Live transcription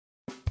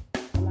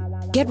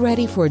Get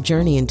ready for a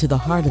journey into the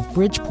heart of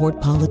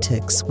Bridgeport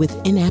politics with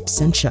In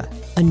Absentia,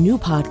 a new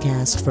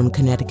podcast from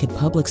Connecticut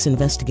Public's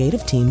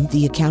investigative team,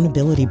 The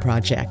Accountability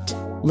Project.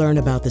 Learn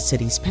about the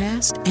city's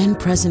past and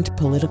present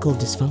political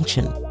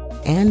dysfunction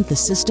and the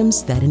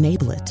systems that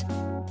enable it.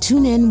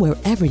 Tune in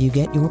wherever you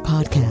get your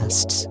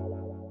podcasts.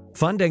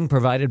 Funding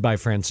provided by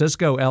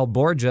Francisco L.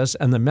 Borges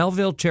and the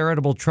Melville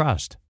Charitable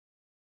Trust.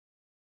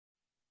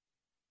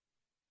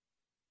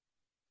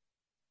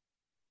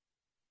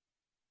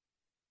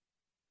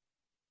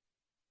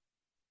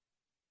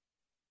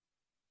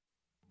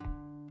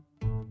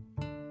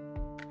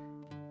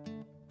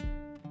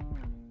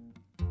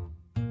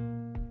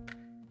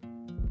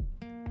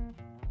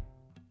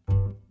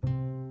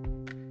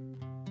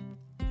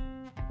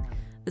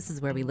 This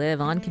is Where We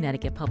Live on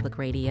Connecticut Public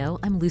Radio.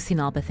 I'm Lucy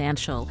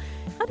Nalpathanchel.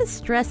 How does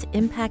stress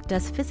impact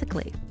us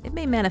physically? It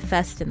may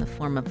manifest in the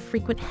form of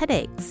frequent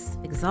headaches,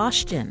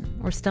 exhaustion,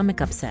 or stomach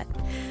upset.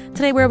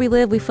 Today, Where We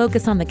Live, we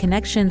focus on the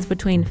connections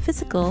between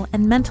physical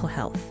and mental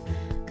health.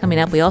 Coming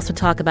up, we also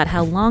talk about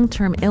how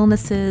long-term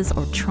illnesses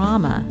or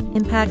trauma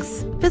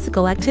impacts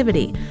physical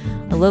activity.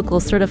 A local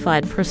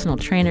certified personal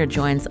trainer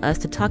joins us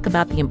to talk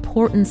about the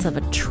importance of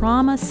a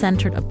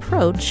trauma-centered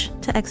approach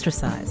to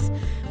exercise.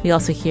 We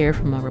also hear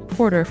from a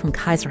reporter from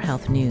Kaiser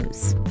Health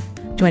News.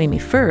 Joining me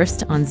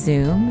first on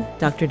Zoom,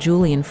 Dr.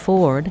 Julian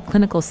Ford,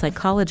 clinical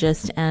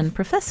psychologist and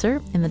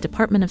professor in the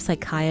Department of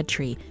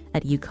Psychiatry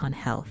at UConn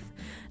Health.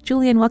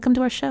 Julian, welcome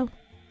to our show.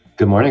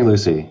 Good morning,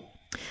 Lucy.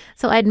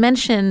 So I'd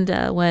mentioned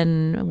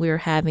when we were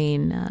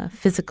having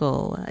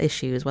physical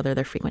issues, whether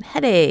they're frequent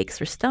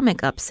headaches or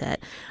stomach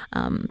upset,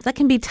 that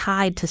can be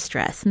tied to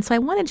stress. And so I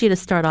wanted you to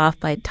start off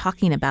by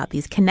talking about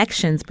these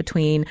connections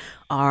between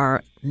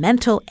our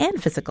mental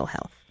and physical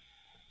health.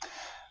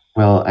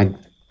 Well,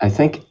 I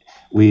think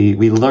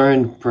we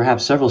learned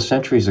perhaps several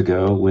centuries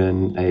ago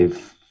when a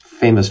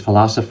famous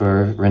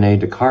philosopher, René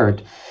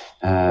Descartes,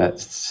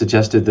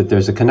 suggested that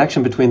there's a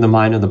connection between the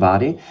mind and the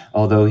body,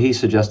 although he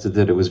suggested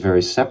that it was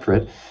very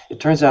separate. It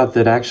turns out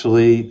that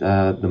actually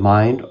the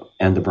mind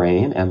and the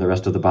brain and the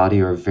rest of the body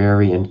are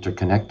very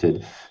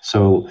interconnected.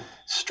 So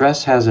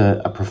stress has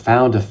a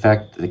profound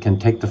effect that can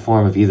take the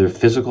form of either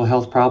physical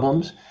health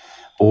problems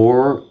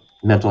or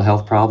mental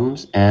health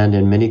problems, and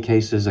in many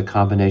cases, a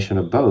combination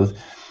of both.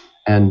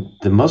 And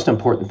the most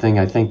important thing,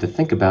 I think, to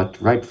think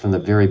about right from the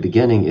very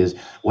beginning is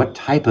what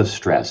type of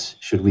stress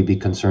should we be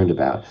concerned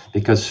about?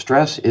 Because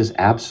stress is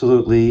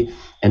absolutely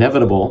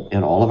inevitable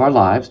in all of our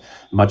lives.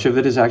 Much of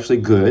it is actually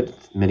good,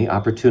 many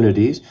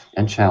opportunities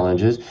and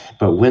challenges.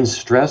 But when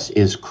stress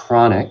is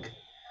chronic,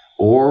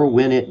 or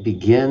when it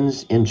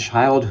begins in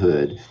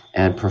childhood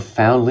and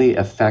profoundly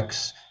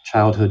affects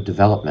childhood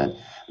development,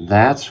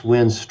 that's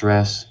when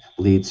stress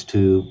leads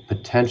to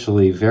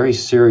potentially very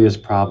serious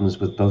problems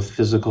with both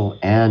physical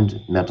and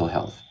mental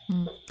health.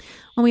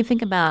 When we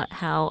think about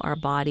how our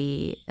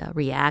body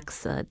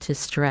reacts to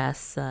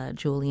stress,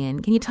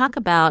 Julian, can you talk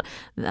about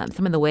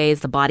some of the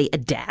ways the body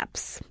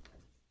adapts?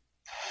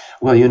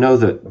 Well, you know,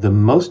 the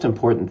most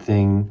important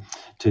thing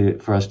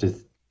for us to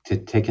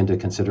take into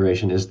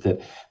consideration is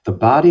that the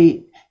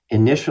body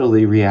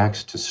initially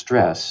reacts to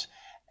stress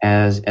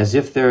as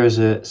if there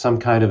is some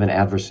kind of an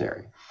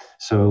adversary.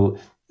 So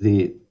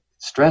the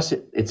stress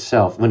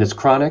itself, when it's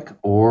chronic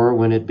or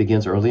when it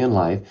begins early in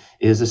life,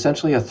 is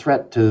essentially a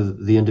threat to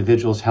the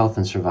individual's health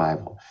and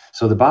survival.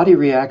 So the body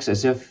reacts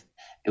as if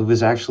it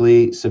was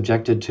actually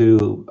subjected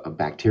to a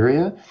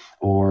bacteria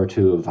or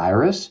to a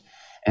virus.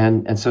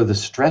 And so the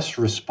stress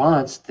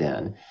response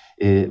then,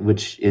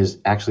 which is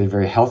actually a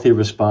very healthy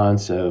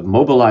response of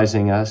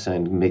mobilizing us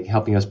and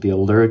helping us be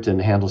alert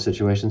and handle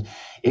situations,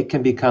 it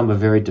can become a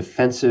very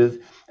defensive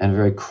and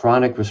very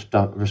chronic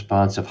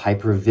response of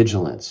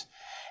hypervigilance.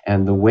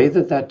 And the way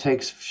that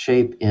takes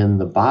shape in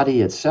the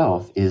body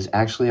itself is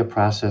actually a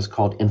process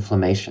called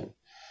inflammation.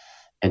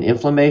 And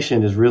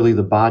inflammation is really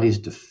the body's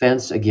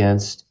defense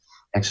against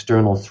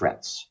external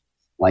threats,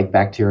 like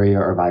bacteria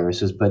or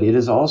viruses, but it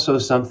is also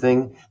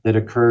something that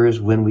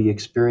occurs when we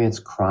experience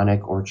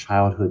chronic or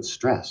childhood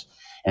stress.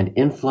 And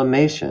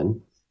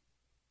inflammation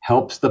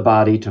helps the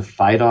body to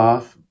fight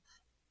off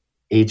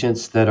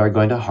agents that are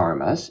going to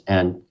harm us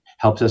and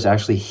helps us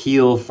actually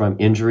heal from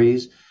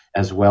injuries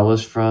as well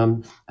as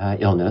from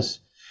illness.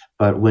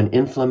 But when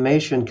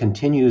inflammation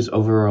continues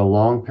over a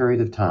long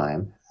period of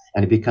time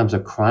and it becomes a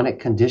chronic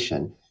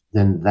condition,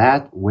 then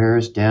that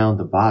wears down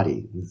the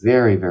body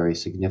very, very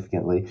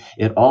significantly.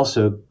 It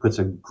also puts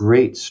a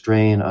great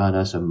strain on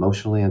us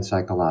emotionally and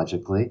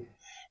psychologically.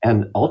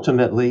 And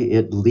ultimately,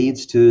 it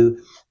leads to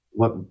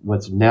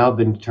what's now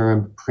been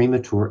termed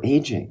premature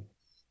aging,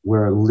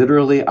 where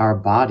literally our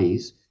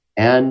bodies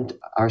and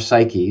our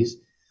psyches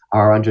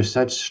are under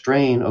such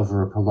strain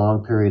over a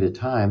prolonged period of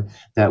time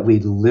that we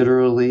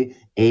literally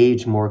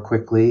age more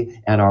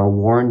quickly and are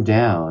worn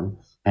down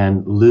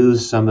and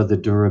lose some of the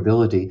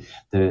durability.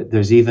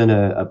 There's even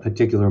a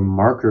particular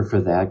marker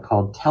for that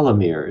called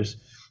telomeres,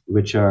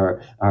 which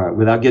are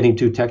without getting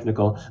too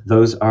technical,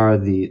 those are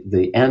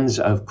the ends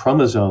of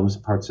chromosomes,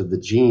 parts of the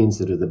genes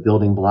that are the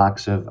building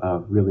blocks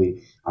of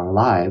really our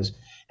lives.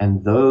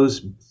 And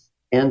those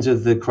ends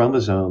of the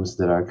chromosomes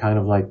that are kind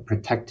of like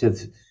protective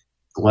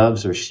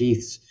gloves or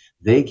sheaths,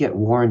 they get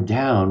worn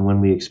down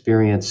when we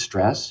experience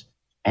stress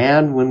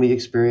and when we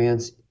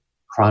experience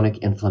chronic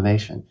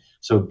inflammation.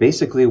 So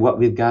basically what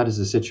we've got is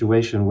a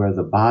situation where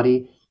the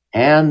body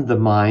and the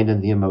mind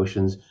and the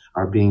emotions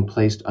are being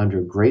placed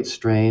under great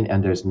strain,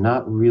 and there's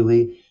not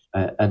really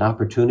an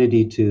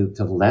opportunity to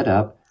let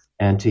up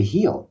and to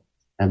heal.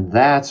 And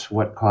that's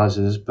what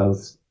causes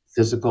both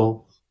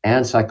physical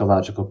and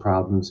psychological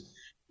problems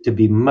to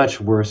be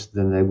much worse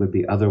than they would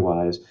be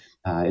otherwise.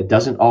 It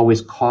doesn't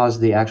always cause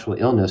the actual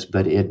illness,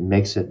 but it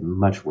makes it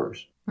much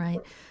worse. Right.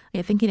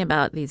 You're thinking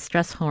about these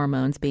stress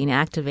hormones being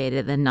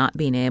activated and not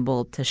being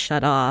able to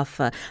shut off,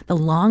 the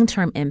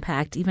long-term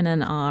impact even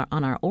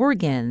on our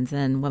organs.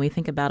 And when we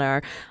think about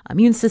our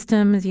immune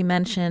system, as you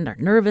mentioned, our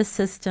nervous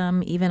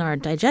system, even our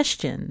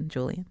digestion,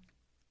 Julian.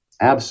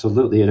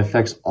 Absolutely. It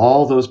affects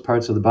all those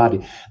parts of the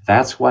body.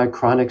 That's why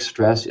chronic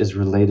stress is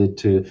related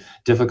to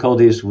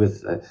difficulties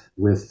with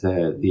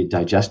the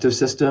digestive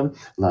system,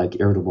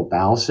 like irritable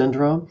bowel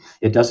syndrome.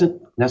 It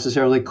doesn't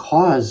necessarily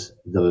cause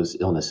those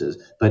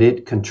illnesses, but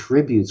it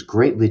contributes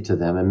greatly to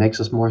them and makes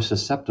us more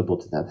susceptible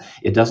to them.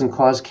 It doesn't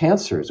cause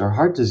cancers or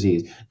heart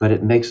disease, but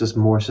it makes us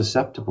more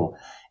susceptible.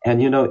 And,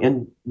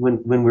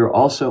 when we're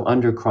also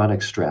under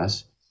chronic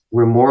stress,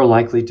 we're more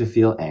likely to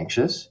feel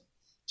anxious,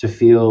 to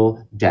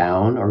feel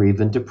down or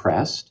even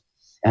depressed.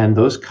 And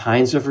those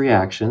kinds of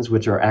reactions,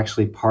 which are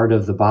actually part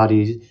of the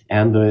body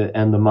and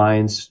the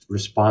mind's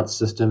response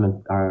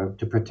system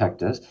to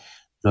protect us,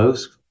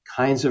 those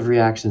kinds of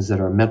reactions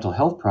that are mental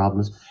health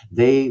problems,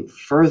 they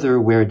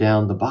further wear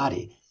down the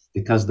body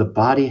because the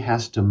body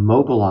has to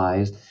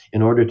mobilize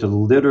in order to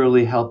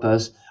literally help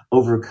us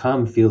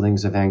overcome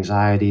feelings of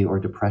anxiety or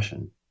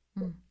depression.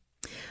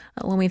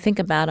 When we think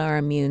about our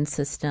immune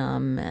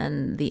system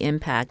and the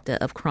impact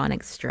of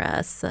chronic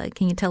stress,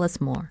 can you tell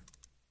us more?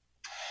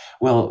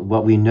 Well,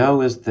 what we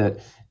know is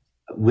that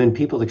when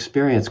people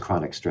experience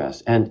chronic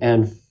stress,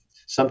 and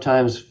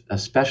sometimes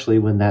especially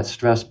when that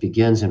stress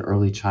begins in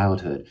early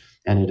childhood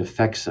and it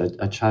affects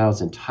a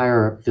child's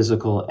entire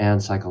physical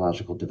and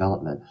psychological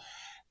development,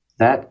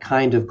 that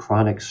kind of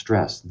chronic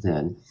stress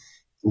then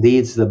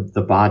leads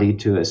the body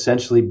to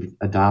essentially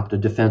adopt a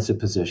defensive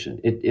position.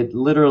 It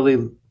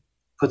literally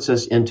puts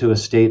us into a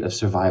state of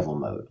survival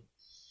mode.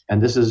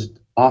 And this is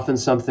often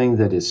something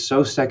that is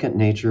so second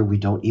nature, we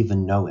don't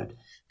even know it.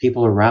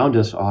 People around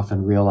us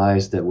often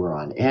realize that we're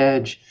on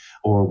edge,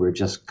 or we're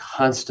just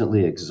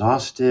constantly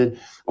exhausted,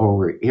 or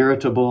we're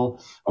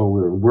irritable, or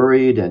we're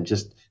worried and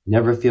just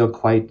never feel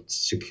quite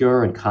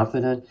secure and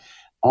confident.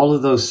 All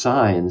of those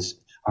signs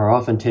are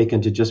often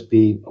taken to just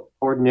be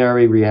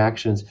ordinary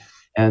reactions,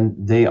 and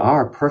they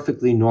are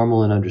perfectly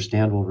normal and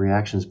understandable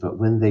reactions, but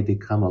when they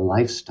become a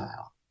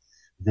lifestyle,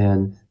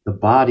 then the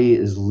body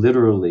is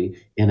literally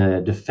in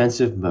a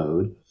defensive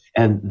mode,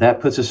 and that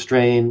puts a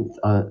strain.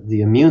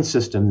 The immune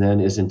system then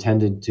is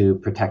intended to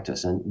protect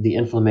us, and the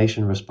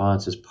inflammation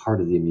response is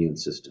part of the immune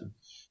system.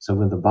 So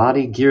when the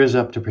body gears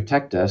up to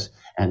protect us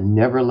and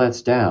never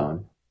lets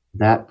down,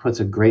 that puts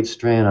a great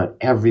strain on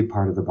every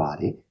part of the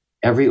body,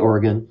 every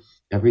organ,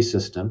 every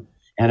system,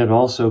 and it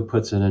also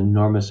puts an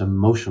enormous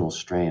emotional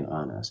strain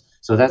on us.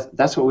 So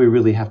that's what we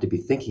really have to be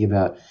thinking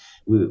about.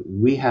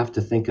 We have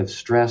to think of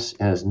stress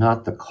as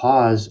not the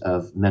cause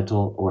of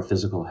mental or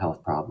physical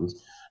health problems,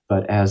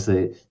 but as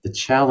the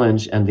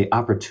challenge and the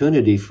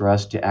opportunity for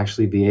us to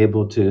actually be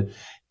able to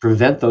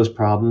prevent those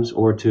problems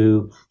or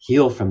to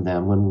heal from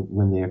them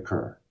when they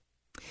occur.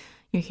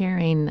 You're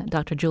hearing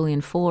Dr.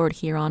 Julian Ford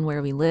here on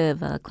Where We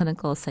Live, a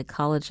clinical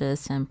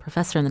psychologist and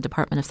professor in the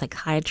Department of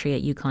Psychiatry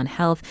at UConn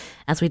Health,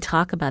 as we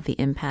talk about the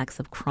impacts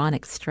of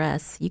chronic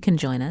stress. You can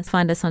join us.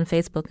 Find us on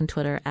Facebook and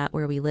Twitter at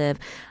Where We Live.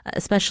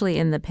 Especially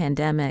in the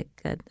pandemic,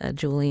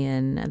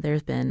 Julian,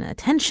 there's been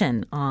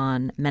attention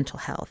on mental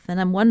health. And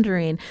I'm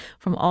wondering,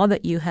 from all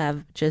that you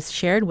have just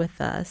shared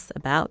with us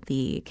about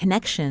the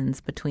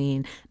connections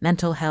between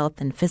mental health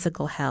and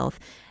physical health,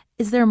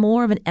 is there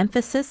more of an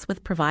emphasis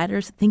with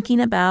providers thinking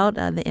about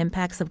the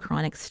impacts of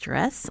chronic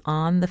stress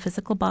on the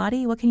physical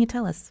body? What can you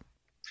tell us?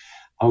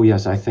 Oh,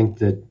 yes. I think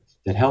that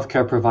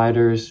healthcare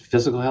providers,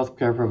 physical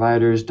healthcare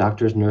providers,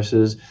 doctors,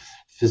 nurses,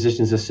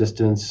 physicians'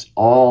 assistants,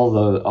 all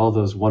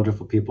those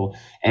wonderful people,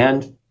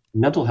 and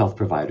mental health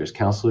providers,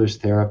 counselors,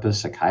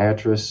 therapists,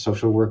 psychiatrists,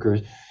 social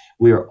workers,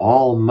 we are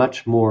all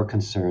much more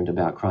concerned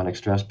about chronic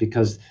stress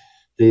because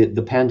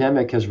the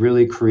pandemic has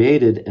really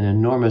created an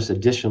enormous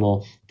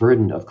additional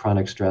burden of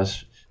chronic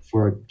stress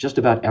for just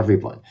about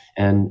everyone.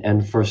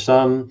 And for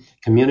some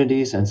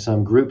communities and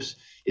some groups,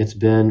 it's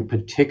been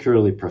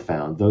particularly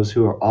profound. Those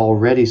who are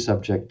already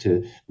subject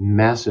to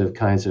massive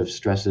kinds of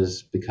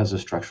stresses because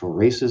of structural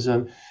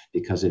racism,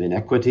 because of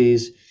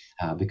inequities,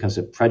 because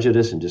of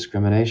prejudice and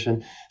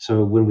discrimination.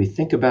 So when we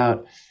think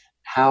about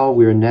how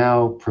we're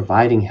now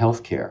providing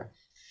healthcare,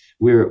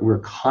 we're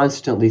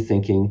constantly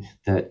thinking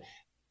that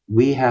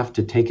we have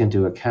to take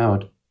into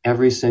account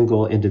every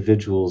single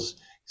individual's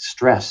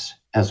stress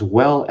as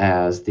well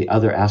as the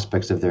other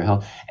aspects of their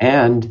health.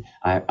 And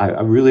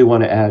I really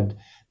want to add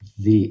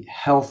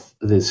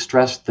the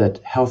stress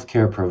that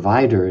healthcare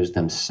providers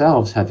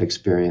themselves have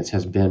experienced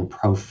has been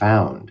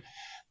profound.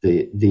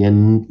 The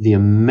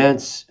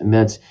immense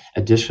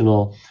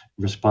additional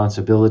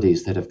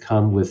responsibilities that have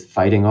come with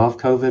fighting off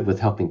COVID, with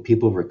helping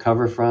people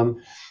recover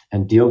from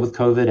and deal with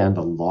COVID, and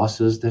the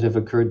losses that have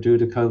occurred due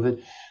to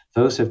COVID,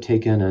 those have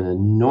taken an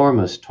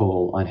enormous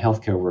toll on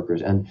healthcare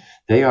workers, and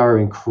they are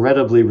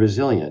incredibly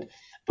resilient,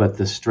 but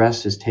the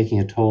stress is taking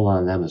a toll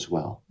on them as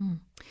well.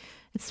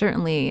 It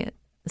certainly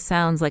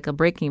sounds like a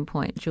breaking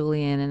point,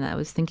 Julian, and I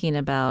was thinking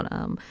about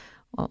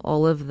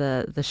all of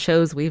the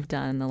shows we've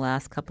done in the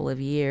last couple of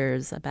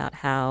years about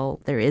how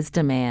there is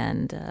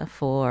demand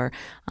for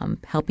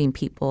helping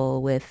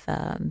people with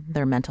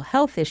their mental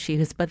health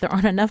issues, but there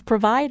aren't enough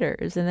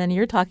providers. And then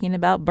you're talking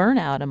about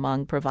burnout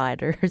among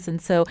providers.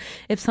 And so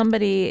if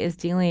somebody is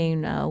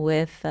dealing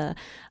with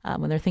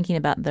when they're thinking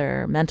about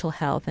their mental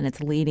health and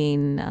it's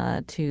leading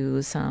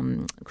to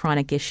some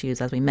chronic issues,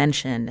 as we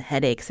mentioned,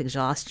 headaches,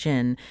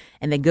 exhaustion,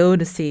 and they go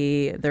to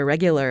see their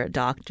regular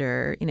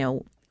doctor,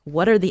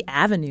 what are the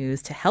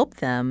avenues to help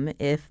them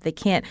if they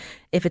can't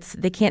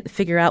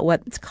figure out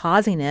what's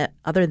causing it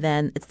other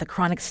than it's the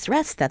chronic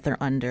stress that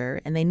they're under,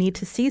 and they need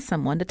to see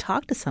someone to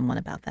talk to someone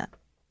about that?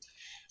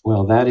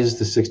 Well, that is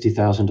the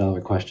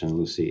 $60,000 question,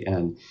 Lucy.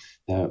 And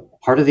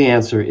part of the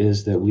answer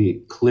is that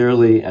we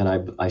clearly,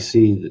 and I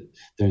see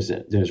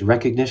that there's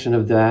recognition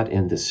of that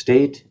in the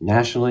state,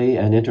 nationally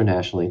and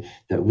internationally,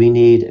 that we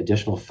need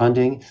additional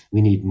funding.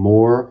 We need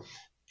more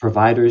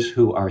providers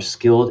who are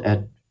skilled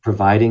at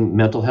providing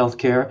mental health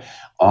care,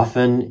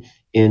 often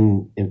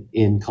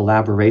in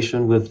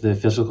collaboration with the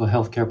physical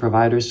health care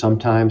providers.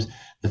 Sometimes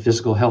the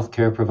physical health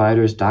care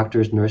providers,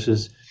 doctors,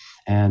 nurses,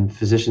 and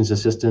physicians'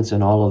 assistants,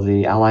 and all of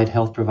the allied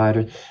health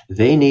providers,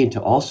 they need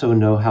to also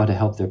know how to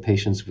help their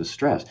patients with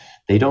stress.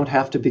 They don't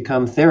have to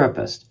become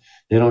therapists.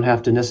 They don't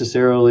have to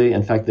necessarily,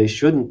 in fact, they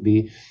shouldn't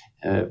be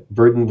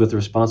burdened with the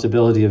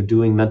responsibility of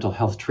doing mental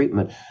health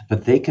treatment,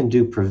 but they can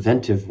do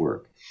preventive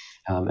work.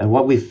 And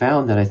what we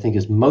found that I think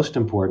is most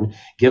important,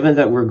 given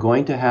that we're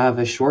going to have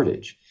a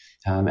shortage,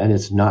 and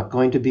it's not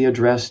going to be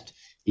addressed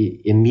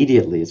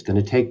immediately. It's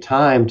going to take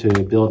time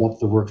to build up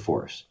the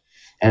workforce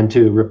and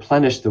to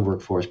replenish the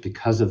workforce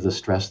because of the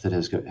stress that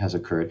has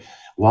occurred.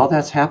 While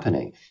that's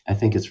happening, I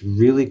think it's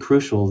really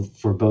crucial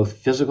for both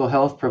physical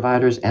health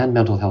providers and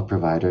mental health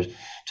providers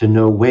to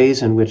know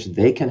ways in which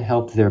they can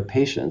help their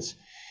patients,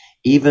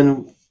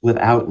 even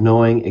without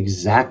knowing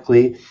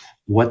exactly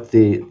what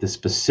the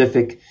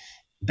specific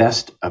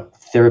best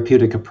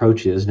therapeutic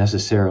approach is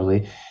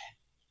necessarily.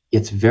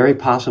 It's very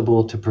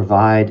possible to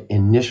provide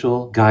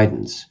initial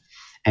guidance.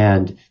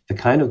 And the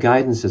kind of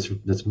guidance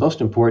that's most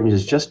important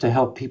is just to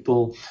help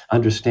people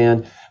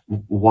understand,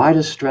 why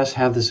does stress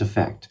have this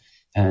effect?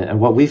 And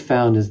what we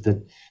found is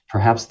that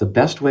perhaps the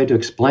best way to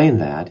explain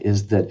that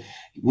is that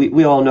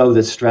we all know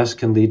that stress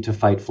can lead to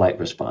fight-flight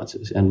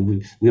responses.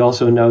 And we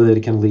also know that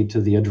it can lead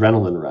to the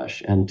adrenaline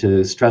rush and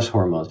to stress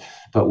hormones.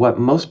 But what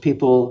most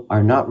people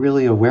are not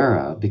really aware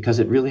of, because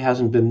it really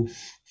hasn't been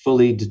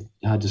fully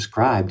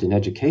described in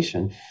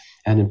education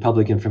and in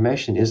public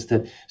information, is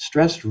that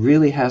stress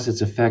really has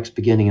its effects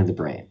beginning in the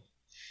brain.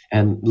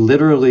 And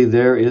literally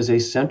there is a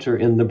center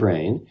in the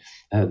brain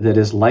that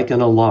is like an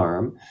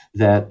alarm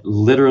that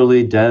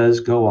literally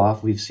does go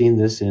off. We've seen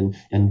this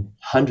in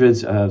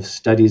hundreds of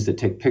studies that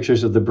take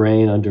pictures of the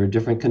brain under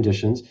different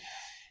conditions.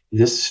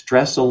 This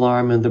stress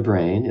alarm in the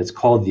brain, it's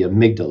called the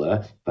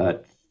amygdala,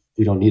 but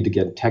we don't need to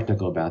get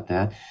technical about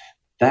that.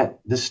 That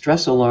the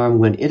stress alarm,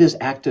 when it is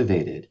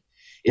activated,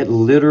 it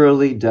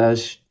literally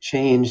does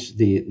change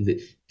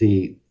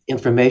the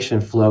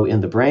information flow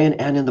in the brain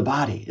and in the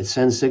body. It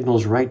sends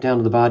signals right down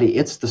to the body.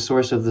 It's the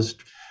source of this,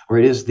 or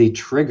it is the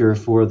trigger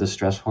for the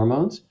stress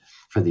hormones,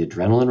 for the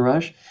adrenaline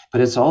rush,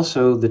 but it's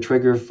also the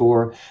trigger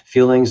for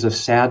feelings of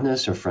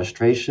sadness or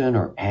frustration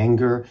or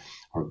anger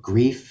or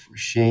grief or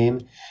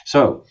shame.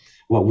 So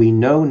what we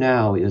know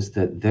now is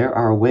that there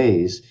are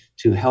ways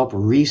to help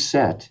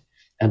reset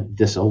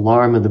this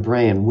alarm in the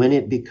brain when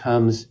it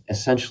becomes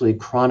essentially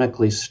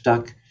chronically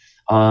stuck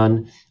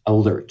on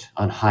alert,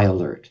 on high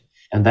alert.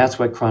 And that's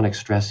what chronic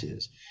stress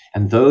is.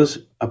 And those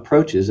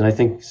approaches, and I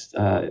think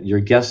your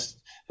guests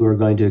who are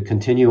going to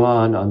continue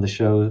on the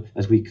show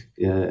as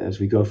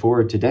we go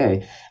forward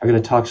today are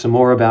going to talk some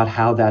more about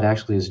how that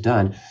actually is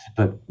done.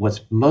 But what's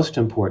most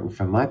important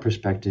from my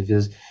perspective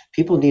is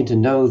people need to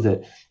know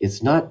that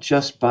it's not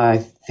just by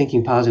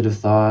thinking positive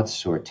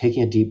thoughts or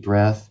taking a deep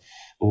breath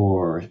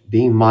or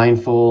being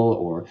mindful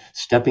or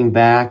stepping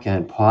back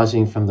and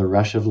pausing from the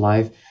rush of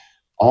life.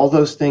 All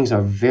those things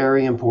are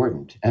very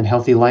important, and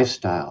healthy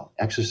lifestyle,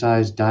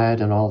 exercise,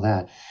 diet, and all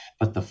that.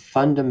 But the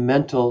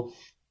fundamental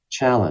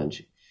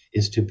challenge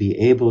is to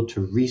be able to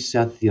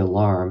reset the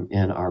alarm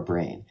in our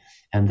brain.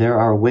 And there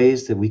are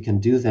ways that we can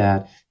do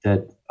that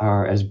that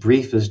are as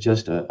brief as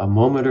just a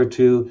moment or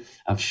two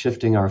of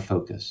shifting our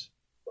focus.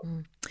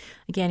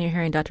 Again, you're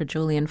hearing Dr.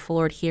 Julian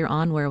Ford here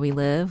on Where We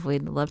Live.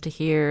 We'd love to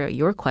hear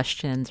your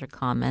questions or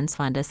comments.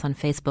 Find us on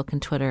Facebook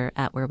and Twitter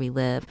at Where We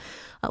Live.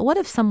 What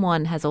if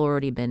someone has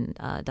already been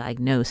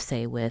diagnosed,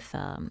 say, with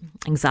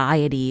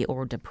anxiety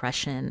or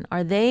depression?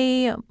 Are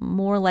they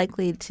more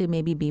likely to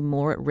maybe be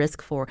more at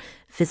risk for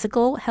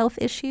physical health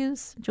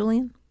issues,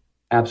 Julian?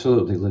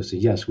 Absolutely, Lucy.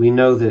 Yes, we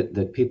know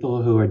that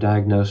people who are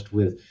diagnosed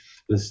with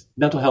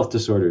mental health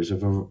disorders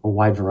of a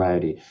wide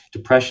variety,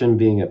 depression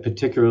being a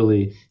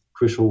particularly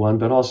crucial one,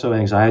 but also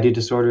anxiety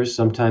disorders,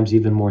 sometimes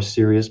even more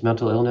serious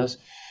mental illness.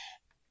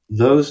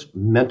 Those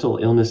mental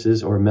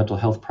illnesses or mental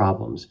health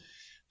problems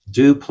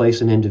do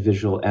place an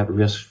individual at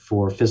risk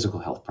for physical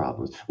health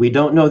problems. We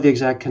don't know the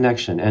exact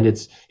connection, and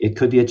it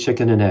could be a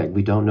chicken and egg.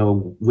 We don't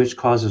know which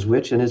causes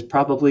which, and it's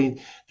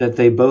probably that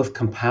they both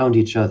compound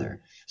each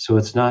other. So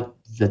it's not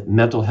that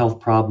mental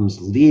health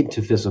problems lead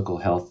to physical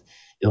health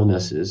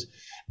illnesses,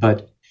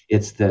 but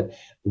it's that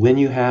when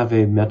you have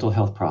a mental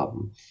health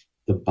problem,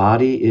 the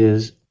body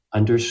is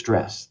under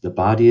stress. The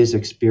body is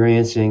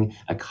experiencing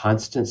a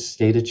constant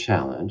state of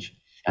challenge,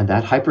 and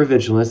that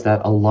hypervigilance,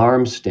 that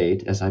alarm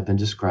state, as I've been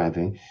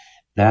describing,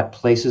 that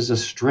places a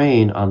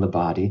strain on the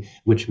body,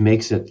 which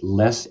makes it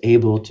less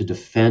able to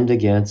defend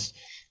against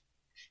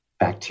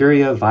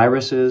bacteria,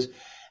 viruses,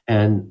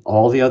 and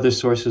all the other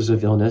sources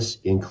of illness,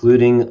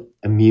 including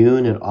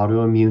immune and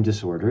autoimmune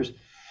disorders.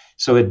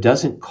 So it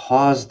doesn't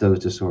cause those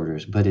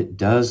disorders, but it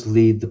does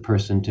lead the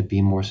person to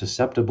be more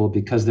susceptible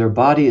because their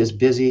body is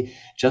busy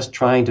just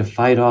trying to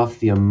fight off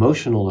the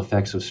emotional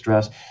effects of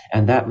stress,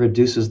 and that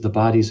reduces the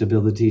body's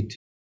ability to.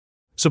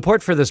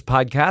 Support for this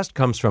podcast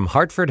comes from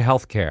Hartford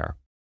Healthcare.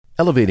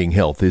 Elevating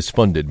Health is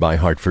funded by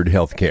Hartford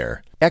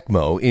Healthcare.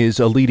 ECMO is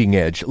a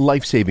leading-edge,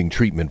 life-saving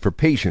treatment for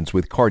patients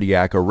with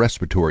cardiac or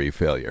respiratory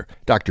failure.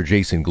 Dr.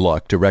 Jason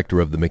Gluck, director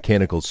of the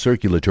Mechanical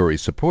Circulatory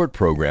Support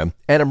Program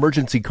and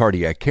Emergency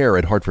Cardiac Care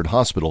at Hartford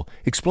Hospital,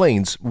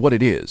 explains what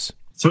it is.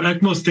 So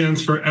ECMO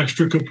stands for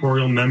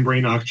extracorporeal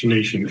membrane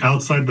oxygenation,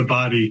 outside the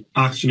body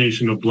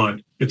oxygenation of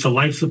blood. It's a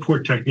life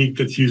support technique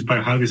that's used by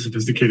highly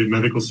sophisticated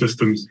medical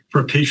systems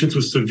for patients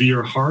with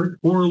severe heart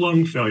or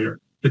lung failure.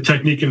 The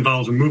technique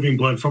involves removing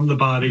blood from the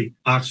body,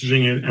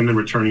 oxygenating it, and then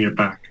returning it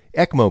back.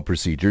 ECMO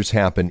procedures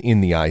happen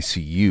in the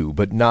ICU,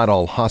 but not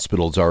all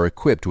hospitals are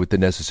equipped with the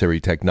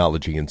necessary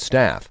technology and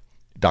staff.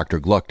 Dr.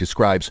 Gluck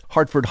describes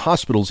Hartford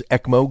Hospital's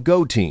ECMO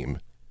Go team.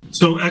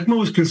 So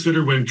ECMO is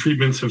considered when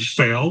treatments have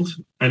failed,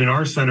 and in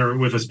our center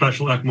with a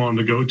special ECMO on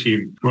the Go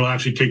team, we'll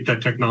actually take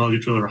that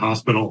technology to their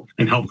hospital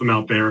and help them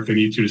out there if they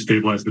need to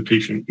stabilize the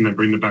patient and then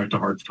bring them back to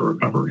Hartford for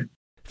recovery.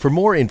 For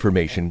more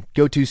information,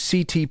 go to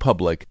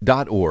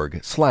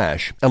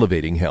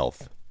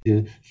ctpublic.org/elevatinghealth.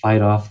 To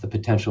fight off the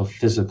potential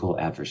physical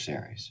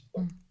adversaries.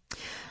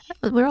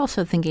 We're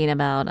also thinking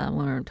about,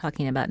 when we're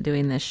talking about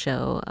doing this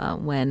show,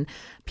 when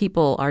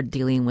people are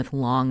dealing with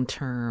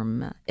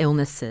long-term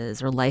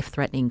illnesses or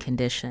life-threatening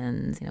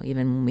conditions,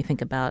 even when we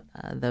think about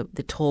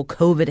the toll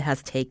COVID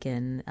has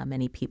taken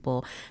many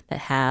people that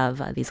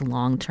have these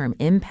long-term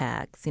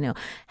impacts, are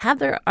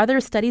there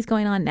studies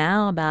going on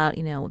now about,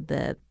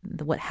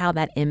 how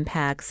that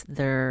impacts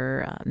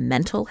their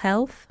mental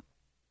health?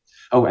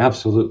 Oh,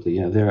 absolutely.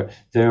 Yeah,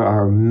 there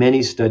are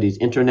many studies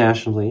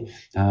internationally.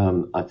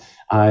 I'm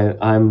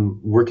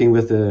working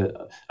with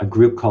a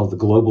group called the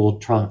Global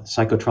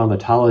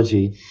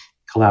Psychotraumatology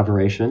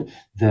Collaboration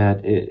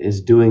that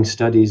is doing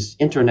studies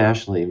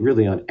internationally,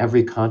 really on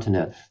every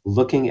continent,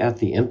 looking at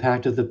the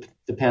impact of the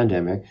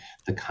pandemic,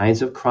 the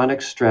kinds of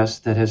chronic stress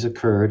that has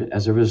occurred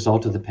as a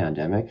result of the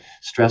pandemic,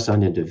 stress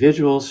on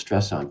individuals,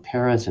 stress on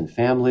parents and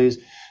families,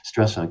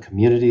 stress on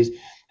communities,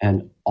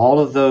 and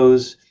all of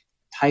those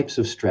types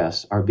of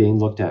stress are being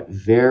looked at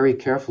very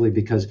carefully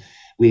because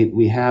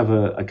we have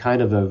a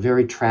kind of a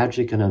very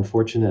tragic and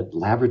unfortunate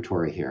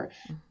laboratory here.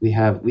 We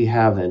have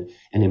an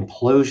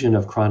implosion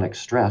of chronic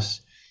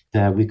stress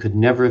that we could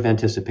never have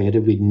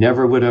anticipated, we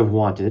never would have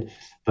wanted,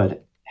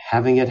 but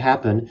having it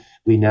happen,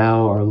 we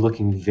now are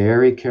looking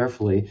very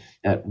carefully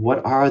at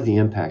what are the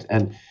impacts.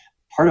 And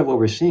part of what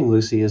we're seeing,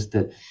 Lucy, is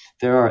that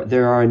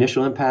there are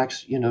initial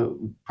impacts.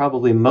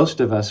 Probably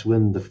most of us,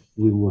 when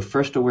we were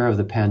first aware of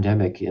the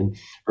pandemic in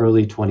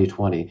early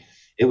 2020,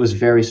 it was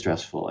very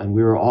stressful, and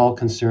we were all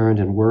concerned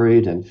and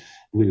worried, and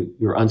we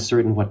were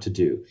uncertain what to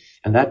do.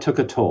 And that took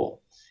a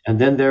toll. And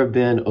then there have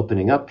been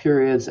opening up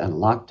periods and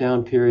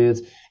lockdown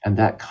periods, and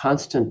that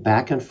constant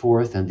back and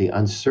forth and the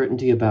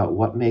uncertainty about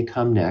what may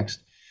come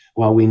next.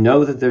 While we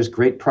know that there's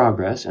great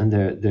progress and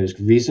there's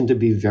reason to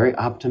be very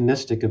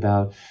optimistic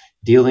about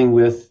dealing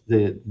with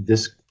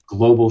this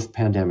global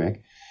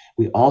pandemic,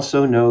 we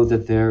also know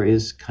that there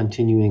is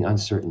continuing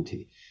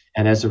uncertainty.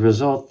 And as a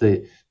result,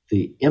 the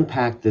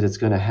impact that it's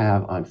going to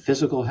have on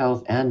physical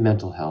health and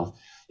mental health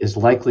is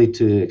likely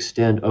to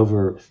extend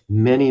over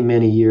many,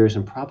 many years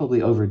and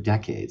probably over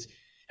decades.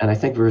 And I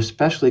think we're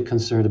especially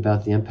concerned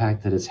about the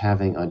impact that it's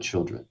having on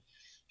children,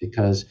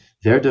 because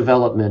their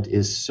development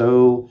is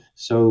so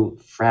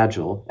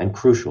fragile and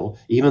crucial,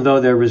 even though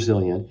they're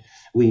resilient.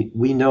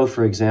 We know,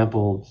 for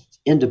example,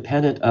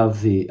 independent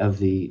of the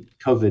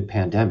COVID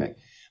pandemic,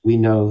 we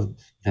know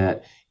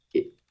that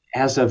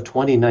as of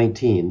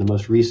 2019, the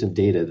most recent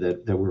data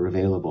that were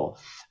available,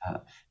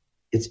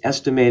 it's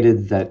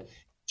estimated that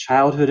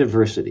childhood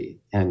adversity,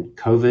 and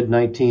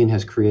COVID-19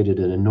 has created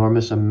an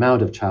enormous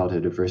amount of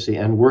childhood adversity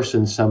and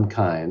worsened some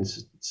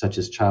kinds, such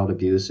as child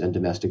abuse and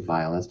domestic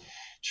violence.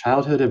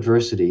 Childhood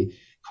adversity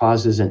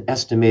causes an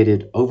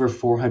estimated over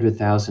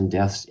 400,000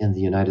 deaths in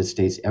the United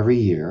States every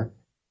year,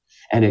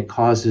 and it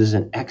causes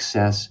an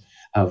excess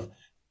of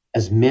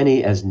as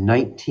many as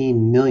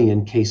 19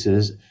 million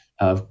cases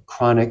of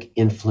chronic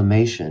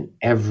inflammation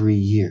every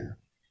year.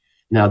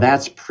 Now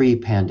that's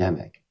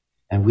pre-pandemic.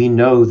 And we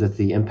know that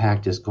the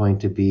impact is going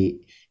to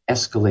be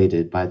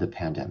escalated by the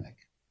pandemic.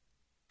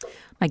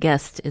 My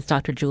guest is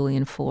Dr.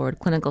 Julian Ford,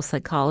 clinical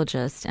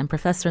psychologist and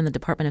professor in the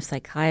Department of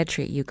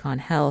Psychiatry at UConn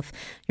Health.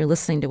 You're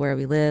listening to Where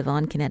We Live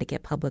on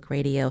Connecticut Public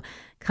Radio.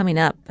 Coming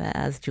up,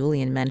 as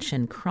Julian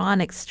mentioned,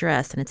 chronic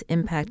stress and its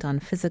impact on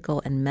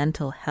physical and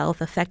mental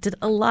health affected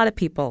a lot of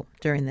people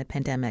during the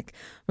pandemic.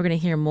 We're going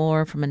to hear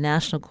more from a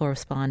national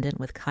correspondent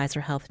with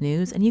Kaiser Health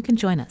News, and you can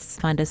join us.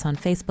 Find us on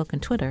Facebook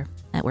and Twitter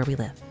at Where We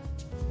Live.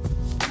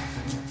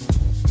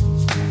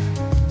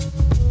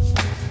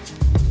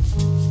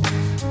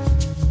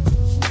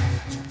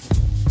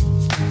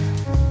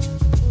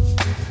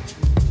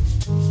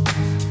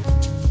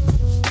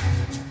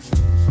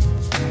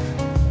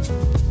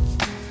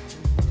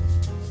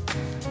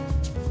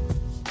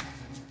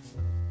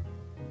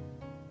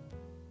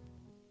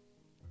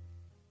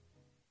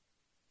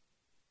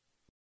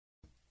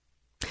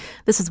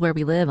 This is Where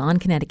We Live on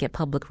Connecticut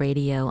Public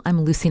Radio.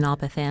 I'm Lucy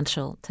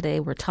Nalpathanchel. Today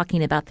we're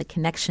talking about the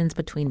connections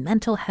between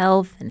mental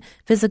health and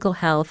physical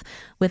health.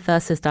 With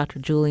us is Dr.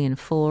 Julian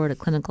Ford, a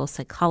clinical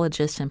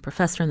psychologist and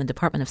professor in the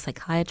Department of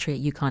Psychiatry at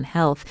UConn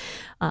Health.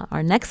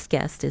 Our next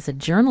guest is a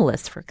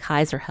journalist for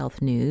Kaiser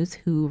Health News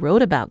who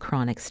wrote about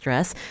chronic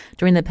stress.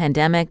 During the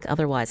pandemic,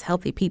 otherwise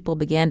healthy people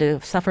began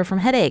to suffer from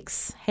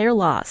headaches, hair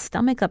loss,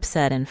 stomach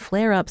upset, and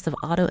flare-ups of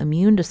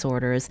autoimmune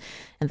disorders.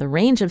 And the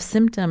range of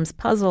symptoms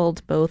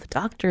puzzled both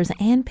doctors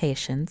and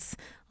patients.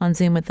 On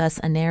Zoom with us,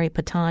 Aneri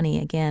Patani,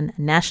 again,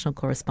 national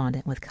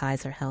correspondent with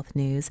Kaiser Health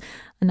News.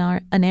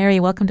 Aneri,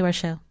 welcome to our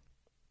show.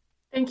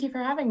 Thank you for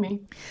having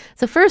me.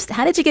 So first,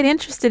 how did you get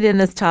interested in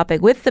this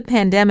topic? With the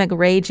pandemic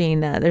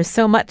raging, there's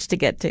so much to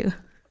get to.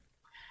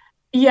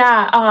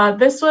 Yeah,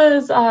 this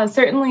was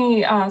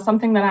certainly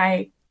something that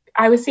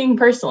I was seeing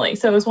personally.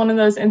 So it was one of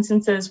those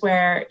instances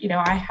where,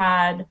 I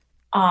had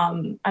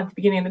at the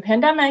beginning of the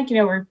pandemic,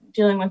 we're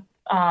dealing with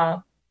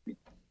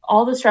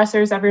all the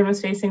stressors everyone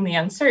was facing, the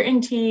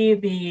uncertainty,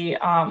 the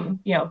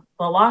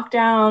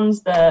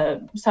lockdowns,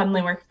 the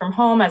suddenly working from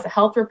home. As a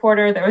health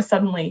reporter, there was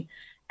suddenly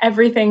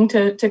everything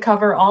to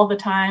cover all the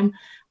time.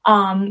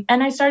 And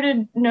I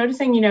started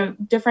noticing,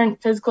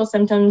 different physical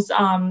symptoms,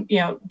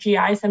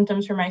 GI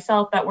symptoms for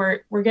myself that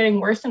were getting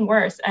worse and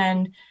worse.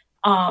 And,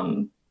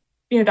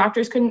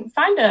 doctors couldn't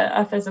find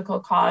a physical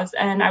cause.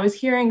 And I was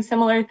hearing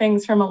similar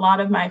things from a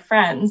lot of my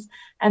friends.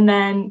 And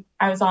then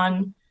I was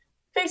on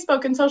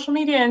Facebook and social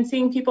media and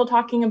seeing people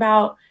talking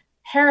about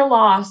hair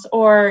loss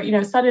or,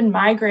 sudden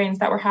migraines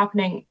that were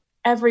happening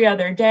every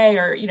other day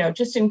or,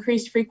 just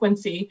increased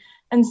frequency.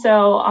 And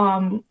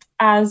so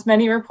as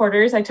many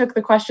reporters, I took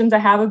the questions I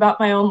have about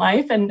my own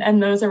life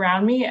and those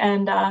around me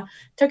and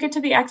took it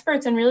to the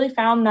experts and really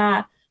found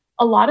that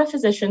a lot of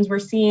physicians were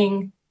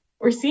seeing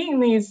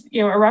these,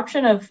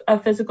 eruption of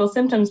physical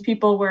symptoms.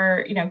 People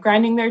were,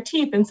 grinding their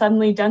teeth, and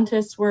suddenly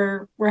dentists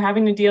were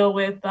having to deal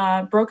with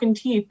broken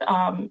teeth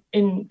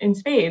in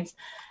spades.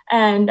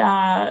 And,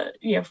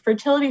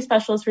 fertility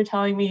specialists were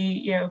telling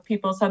me,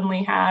 people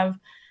suddenly have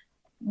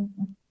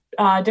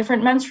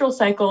different menstrual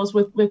cycles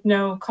with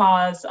no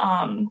cause.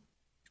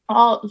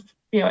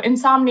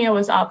 Insomnia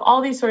was up,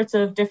 all these sorts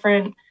of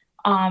different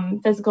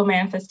physical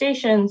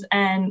manifestations.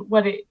 And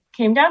what it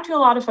came down to,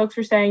 a lot of folks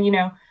were saying,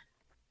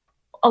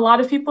 a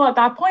lot of people at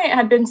that point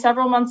had been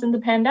several months in the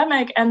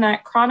pandemic, and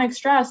that chronic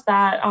stress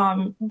that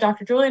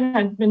Dr. Julian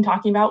had been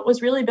talking about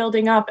was really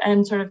building up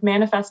and sort of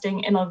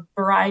manifesting in a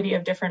variety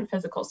of different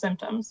physical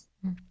symptoms.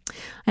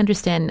 I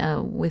understand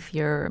with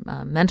your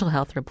mental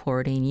health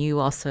reporting, you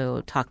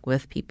also talk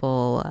with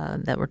people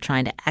that were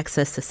trying to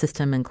access the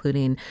system,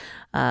 including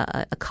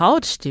a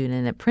college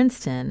student at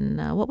Princeton.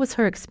 What was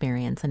her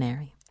experience,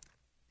 Aneri?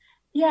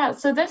 Yeah,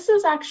 so this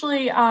is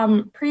actually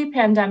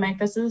pre-pandemic.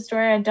 This is a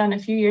story I'd done a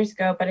few years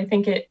ago, but I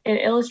think it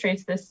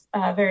illustrates this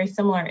very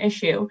similar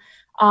issue.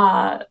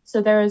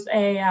 So there was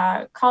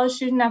a college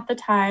student at the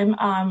time.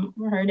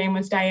 Her name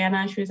was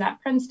Diana. She was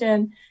at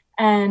Princeton,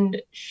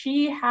 and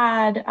she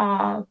had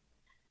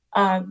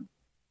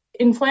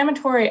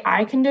inflammatory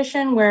eye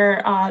condition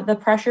where the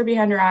pressure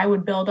behind her eye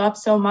would build up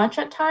so much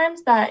at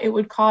times that it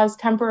would cause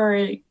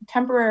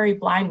temporary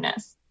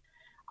blindness.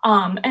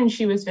 And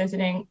she was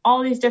visiting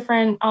all these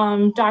different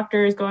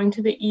doctors, going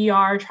to the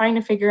ER, trying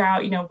to figure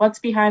out, what's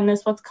behind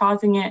this, what's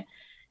causing it.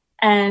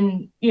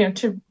 And,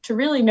 to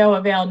really no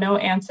avail, no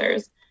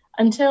answers,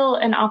 until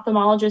an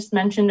ophthalmologist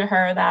mentioned to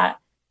her that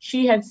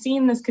she had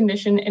seen this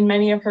condition in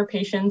many of her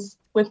patients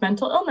with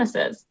mental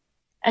illnesses.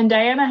 And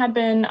Diana had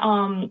been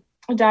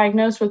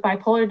diagnosed with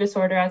bipolar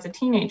disorder as a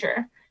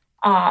teenager.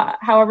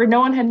 However, no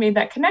one had made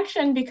that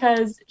connection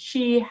because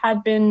she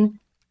had been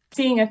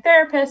seeing a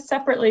therapist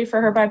separately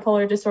for her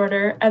bipolar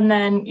disorder, and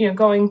then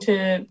going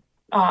to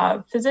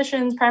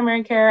physicians,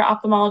 primary care,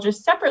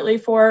 ophthalmologists separately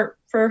for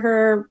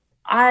her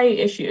eye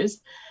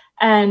issues.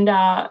 And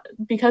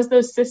because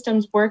those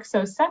systems work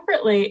so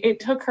separately, it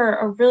took her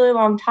a really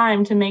long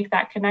time to make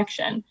that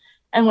connection.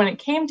 And when it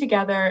came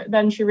together,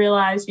 then she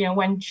realized,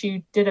 when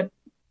she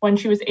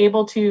was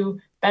able to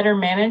better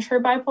manage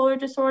her bipolar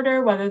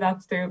disorder, whether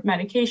that's through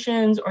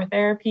medications or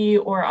therapy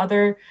or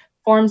other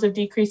forms of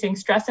decreasing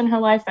stress in her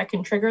life that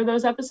can trigger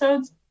those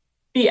episodes,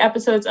 the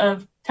episodes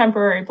of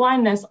temporary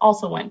blindness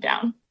also went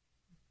down.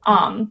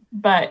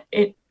 But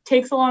it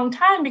takes a long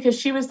time because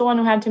she was the one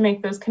who had to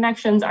make those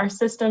connections. Our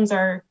systems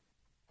are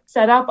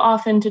set up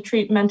often to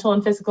treat mental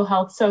and physical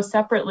health so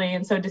separately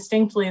and so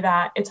distinctly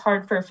that it's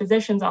hard for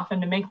physicians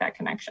often to make that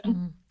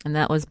connection. And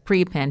that was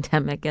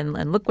pre-pandemic.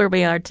 And look where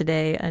we are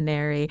today,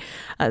 Aneri.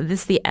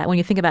 When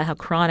you think about how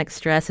chronic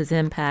stress is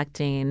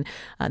impacting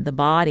the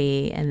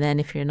body, and then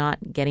if you're not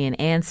getting an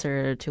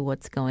answer to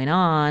what's going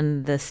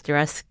on, the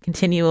stress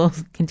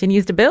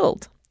continues to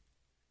build.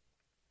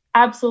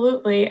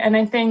 Absolutely. And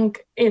I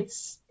think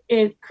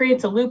it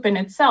creates a loop in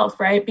itself,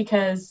 right?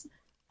 Because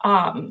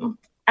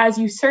as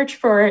you search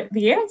for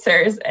the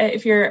answers,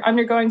 if you're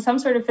undergoing some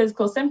sort of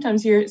physical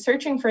symptoms, you're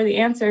searching for the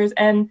answers,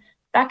 and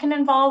that can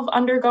involve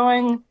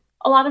undergoing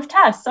a lot of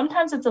tests.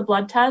 Sometimes it's a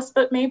blood test,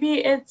 but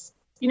maybe it's,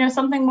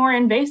 something more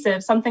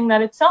invasive, something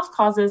that itself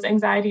causes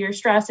anxiety or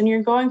stress. And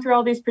you're going through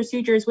all these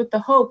procedures with the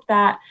hope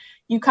that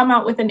you come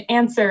out with an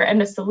answer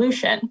and a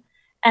solution.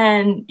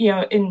 And,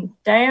 in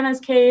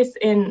Diana's case,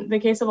 in the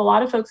case of a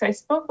lot of folks I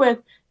spoke with,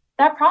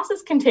 that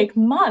process can take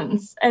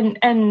months and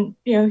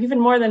even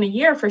more than a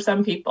year for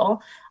some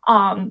people.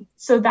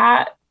 So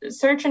that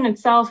search in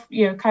itself,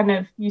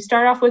 you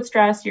start off with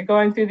stress, you're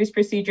going through these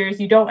procedures,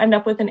 you don't end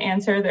up with an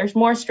answer, there's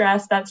more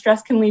stress, that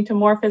stress can lead to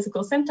more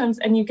physical symptoms,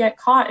 and you get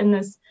caught in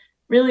this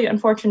really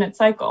unfortunate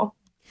cycle.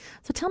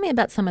 So tell me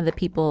about some of the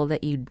people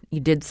that you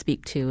did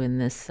speak to in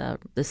this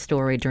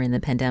story during the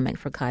pandemic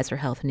for Kaiser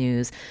Health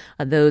News,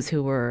 those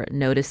who were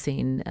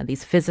noticing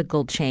these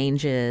physical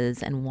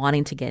changes and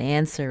wanting to get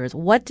answers.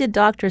 What did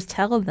doctors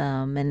tell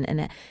them,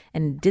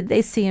 and did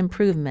they see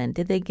improvement?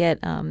 Did they get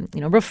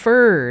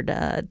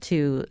referred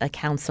to a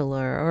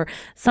counselor or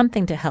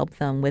something to help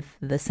them with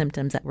the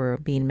symptoms that were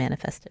being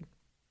manifested?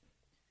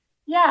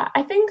 Yeah,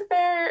 I think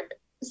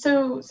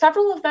so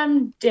several of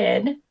them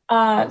did.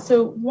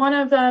 So one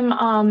of them,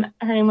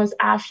 her name was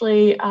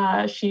Ashley.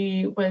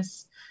 She's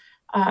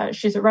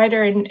a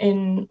writer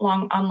on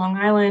Long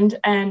Island,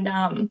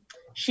 and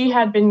she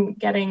had been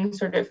getting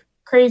sort of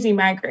crazy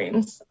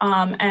migraines.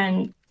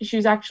 And she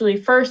was actually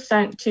first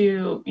sent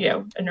to,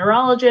 a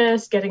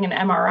neurologist, getting an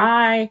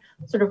MRI,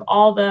 sort of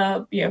all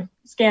the,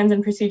 scans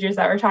and procedures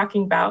that we're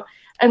talking about.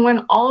 And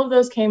when all of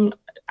those came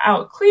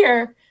out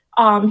clear,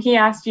 he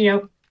asked,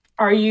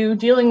 are you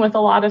dealing with a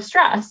lot of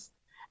stress?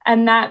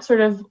 And that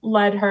sort of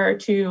led her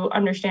to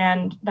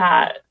understand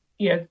that,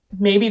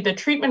 maybe the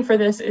treatment for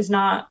this is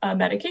not a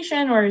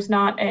medication or is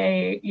not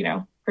a,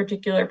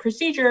 particular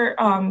procedure,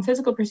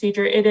 physical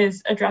procedure. It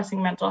is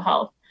addressing mental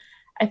health.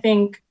 I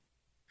think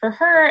for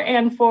her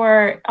and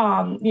for,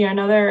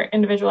 another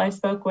individual I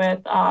spoke with,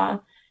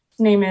 his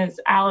name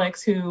is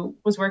Alex, who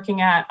was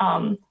working at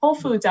Whole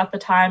Foods at the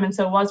time. And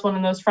so was one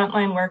of those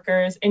frontline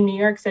workers in New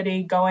York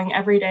City going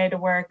every day to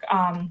work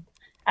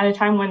at a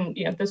time when,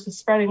 this was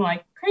spreading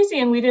like crazy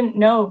and we didn't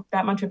know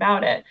that much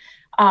about it.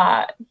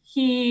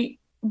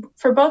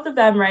 For both of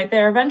them, right,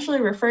 they're eventually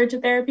referred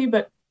to therapy,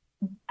 but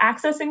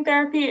accessing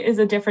therapy is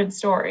a different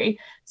story.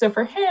 So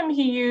for him,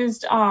 he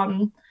used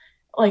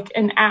like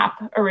an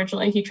app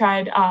originally. He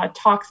tried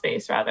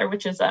Talkspace rather,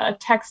 which is a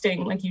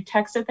texting, like you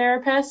text a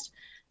therapist.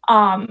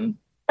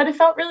 But it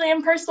felt really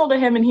impersonal to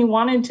him, and he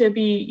wanted to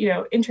be,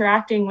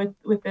 interacting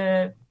with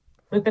an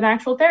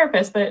actual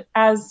therapist. But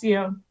as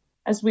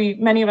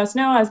many of us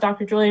know, as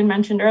Dr. Julian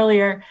mentioned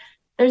earlier,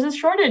 there's a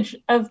shortage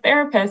of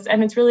therapists,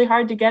 and it's really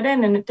hard to get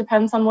in, and it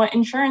depends on what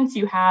insurance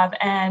you have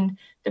and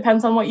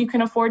depends on what you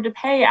can afford to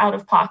pay out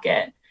of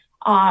pocket.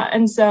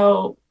 And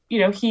so,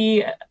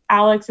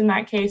 Alex in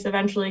that case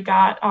eventually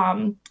got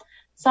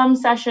some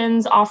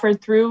sessions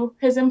offered through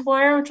his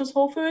employer, which was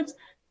Whole Foods,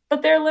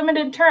 but they're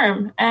limited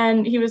term.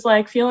 And he was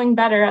like feeling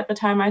better at the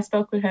time I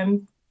spoke with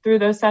him through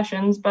those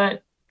sessions,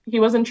 but he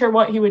wasn't sure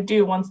what he would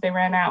do once they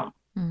ran out.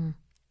 Mm.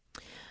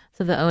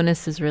 So the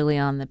onus is really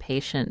on the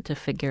patient to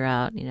figure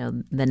out,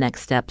 the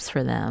next steps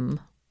for them.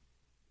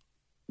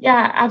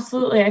 Yeah,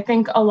 absolutely. I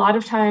think a lot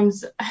of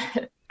times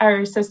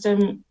our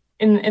system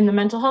in the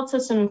mental health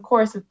system, of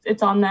course,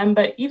 it's on them.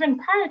 But even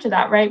prior to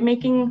that, right,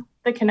 making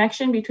the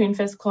connection between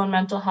physical and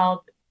mental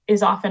health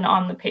is often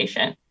on the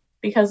patient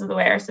because of the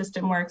way our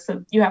system works.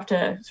 So you have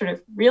to sort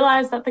of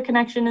realize that the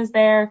connection is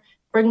there,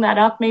 bring that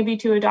up maybe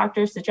to a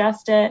doctor,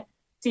 suggest it,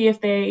 see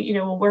if they,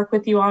 will work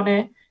with you on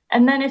it.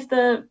 And then if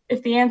the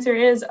answer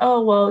is,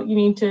 oh, well, you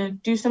need to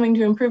do something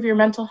to improve your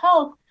mental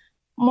health,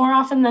 more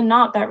often than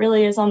not, that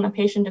really is on the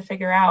patient to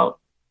figure out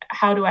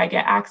how do I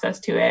get access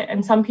to it?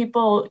 And some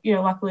people,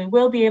 luckily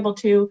will be able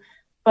to,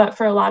 but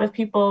for a lot of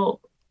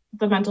people,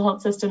 the mental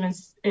health system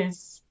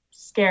is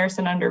scarce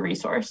and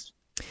under-resourced.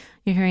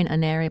 You're hearing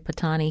Aneri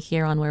Patani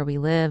here on Where We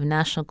Live,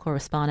 national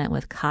correspondent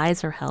with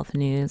Kaiser Health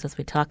News, as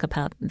we talk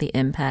about the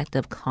impact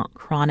of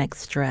chronic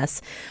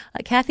stress.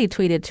 Kathy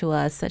tweeted to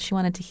us that she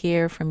wanted to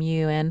hear from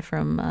you and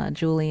from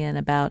Julian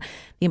about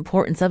the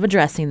importance of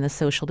addressing the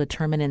social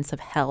determinants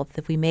of health.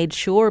 If we made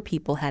sure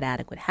people had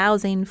adequate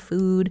housing,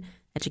 food,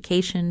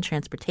 education,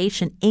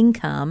 transportation,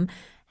 income,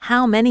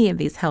 how many of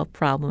these health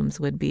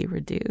problems would be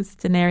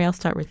reduced? Aneri, I'll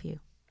start with you.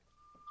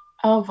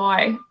 Oh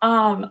boy.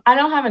 I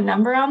don't have a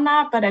number on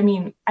that, but I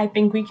mean, I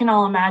think we can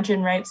all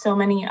imagine, right? So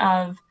many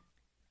of,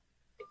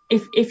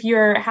 if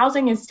your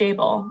housing is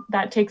stable,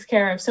 that takes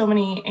care of so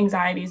many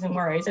anxieties and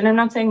worries. And I'm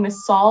not saying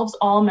this solves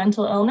all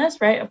mental illness,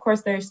 right? Of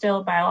course, there's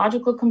still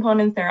biological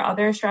components. There are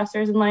other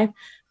stressors in life.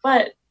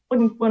 But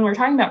when we're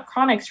talking about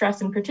chronic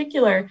stress in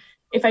particular,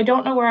 if I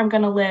don't know where I'm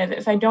going to live,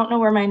 if I don't know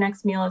where my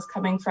next meal is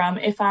coming from,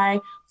 if I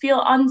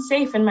feel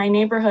unsafe in my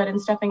neighborhood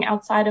and stepping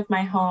outside of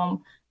my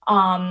home,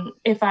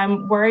 if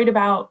I'm worried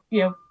about,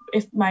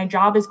 if my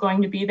job is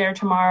going to be there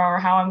tomorrow or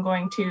how I'm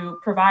going to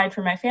provide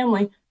for my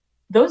family,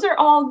 those are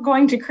all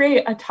going to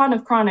create a ton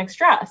of chronic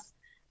stress.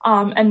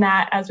 And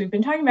that, as we've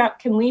been talking about,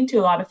 can lead to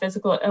a lot of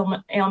physical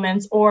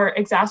ailments or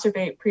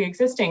exacerbate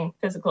pre-existing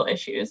physical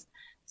issues.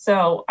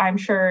 So I'm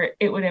sure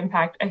it would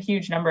impact a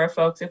huge number of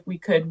folks if we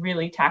could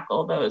really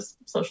tackle those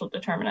social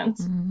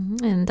determinants.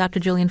 Mm-hmm. And Dr.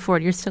 Julian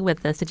Ford, you're still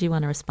with us. Did you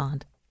want to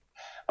respond?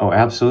 Oh,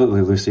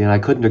 absolutely, Lucy. And I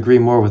couldn't agree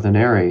more with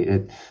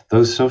Aneri.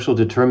 Those social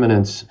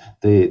determinants,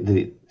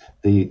 the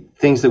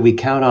things that we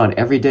count on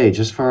every day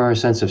just for our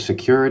sense of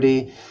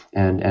security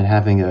and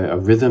having a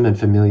rhythm and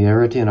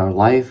familiarity in our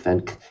life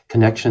and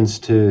connections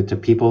to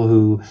people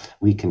who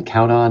we can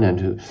count on and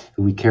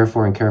who we care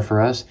for and care for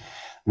us.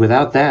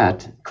 Without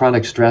that,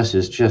 chronic stress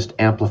is just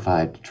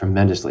amplified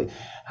tremendously.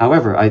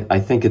 However, I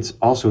think it's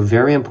also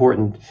very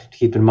important to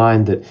keep in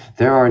mind that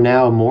there are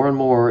now more and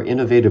more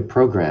innovative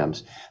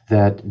programs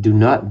that do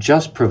not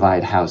just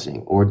provide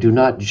housing or do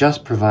not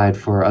just provide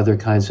for other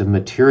kinds of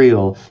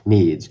material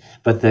needs,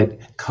 but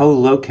that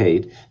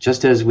co-locate,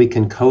 just as we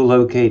can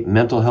co-locate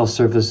mental health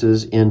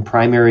services in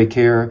primary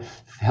care,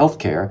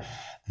 healthcare,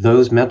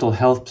 those mental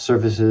health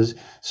services,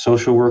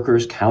 social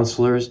workers,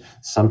 counselors,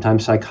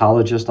 sometimes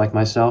psychologists like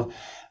myself,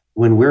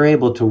 when we're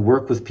able to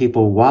work with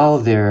people while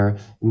they're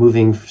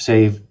moving,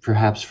 say,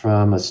 perhaps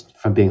from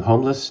being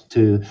homeless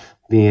to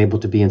being able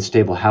to be in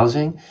stable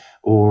housing,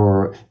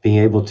 or being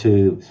able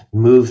to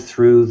move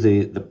through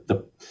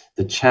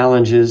the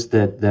challenges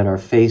that are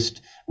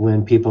faced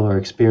when people are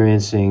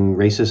experiencing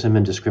racism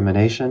and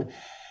discrimination.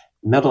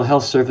 Mental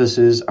health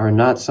services are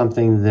not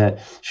something that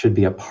should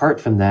be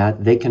apart from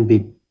that. They can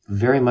be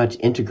very much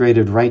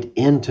integrated right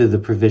into the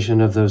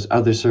provision of those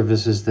other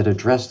services that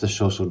address the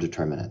social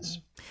determinants.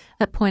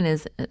 That point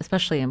is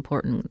especially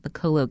important, the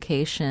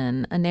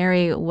co-location.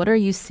 Aneri, what are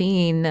you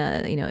seeing,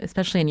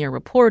 especially in your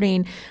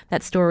reporting?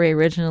 That story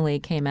originally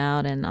came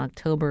out in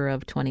October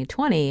of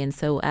 2020. And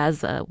so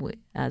as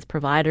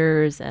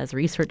providers, as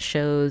research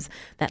shows,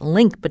 that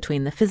link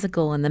between the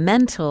physical and the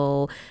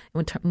mental,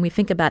 when we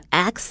think about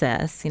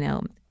access,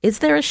 is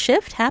there a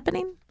shift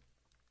happening?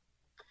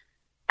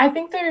 I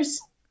think there's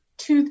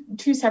two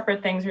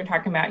separate things we're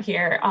talking about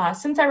here.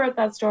 Since I wrote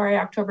that story,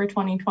 October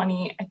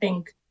 2020, I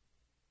think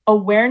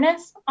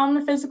awareness on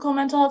the physical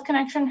mental health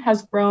connection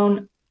has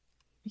grown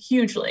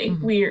hugely.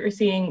 Mm-hmm. We are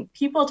seeing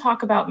people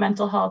talk about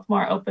mental health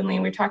more openly.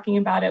 We're talking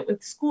about it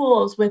with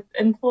schools, with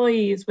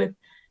employees, with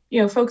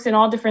folks in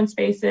all different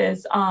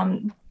spaces,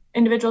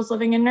 individuals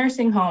living in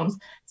nursing homes.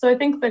 So I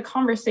think the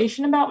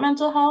conversation about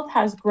mental health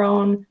has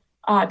grown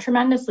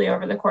tremendously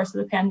over the course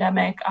of the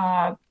pandemic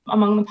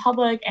among the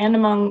public and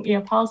among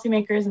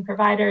policymakers and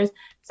providers.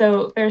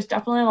 So there's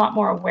definitely a lot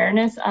more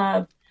awareness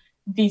of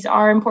these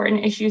are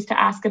important issues to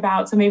ask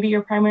about. So maybe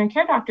your primary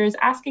care doctor is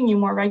asking you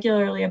more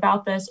regularly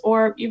about this,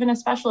 or even a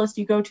specialist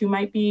you go to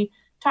might be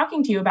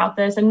talking to you about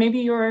this. And maybe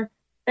your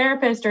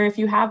therapist, or if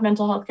you have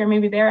mental health care,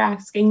 maybe they're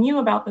asking you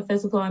about the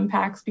physical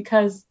impacts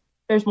because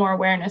there's more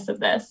awareness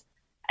of this.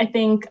 I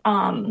think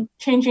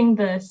changing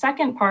the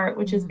second part,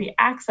 which is the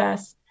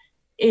access,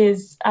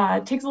 takes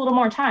a little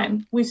more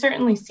time. We've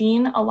certainly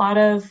seen a lot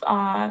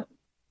of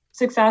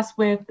success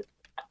with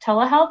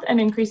telehealth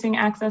and increasing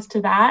access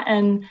to that.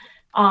 And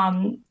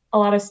a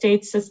lot of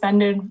states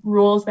suspended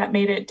rules that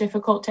made it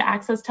difficult to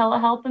access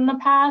telehealth in the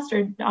past,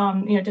 or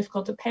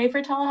difficult to pay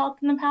for telehealth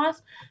in the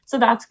past. So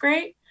that's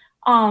great.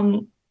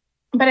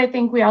 But I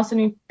think we also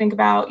need to think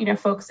about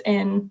folks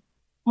in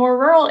more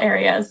rural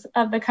areas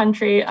of the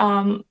country.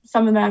 For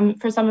some of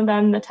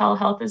them, the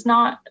telehealth is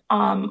not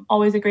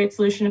always a great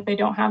solution if they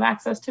don't have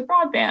access to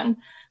broadband.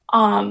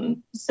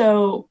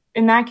 So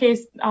in that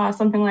case,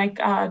 something like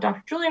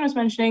Dr. Julian was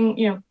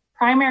mentioning,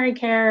 primary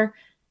care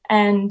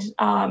and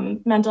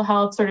mental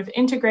health sort of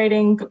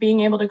integrating,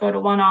 being able to go to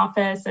one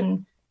office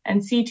and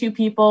see two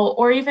people,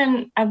 or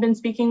even I've been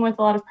speaking with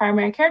a lot of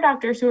primary care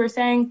doctors who are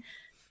saying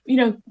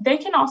they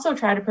can also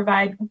try to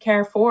provide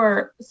care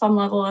for some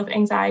level of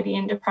anxiety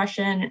and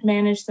depression,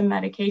 manage some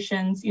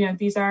medications.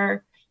 These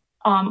are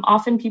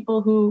often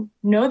people who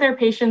know their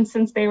patients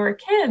since they were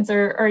kids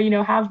or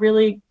have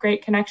really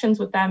great connections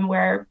with them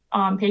where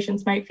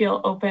patients might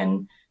feel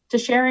open to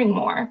sharing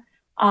more.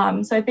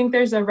 So I think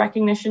there's a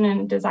recognition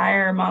and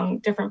desire among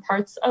different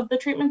parts of the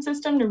treatment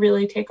system to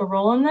really take a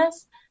role in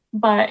this,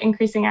 but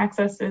increasing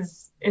access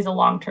is a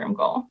long-term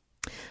goal.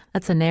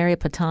 That's Aneri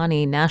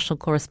Patani, national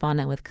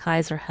correspondent with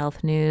Kaiser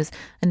Health News.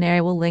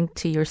 Aneri, we'll link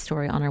to your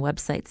story on our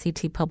website,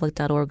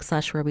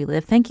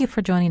 ctpublic.org/wherewelive. Thank you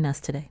for joining us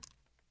today.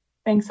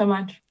 Thanks so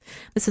much.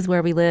 This is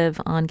Where We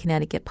Live on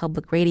Connecticut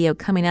Public Radio.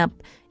 Coming up,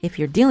 if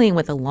you're dealing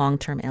with a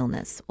long-term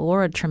illness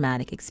or a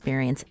traumatic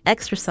experience,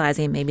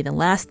 exercising may be the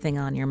last thing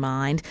on your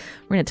mind.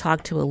 We're going to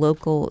talk to a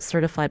local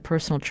certified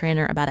personal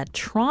trainer about a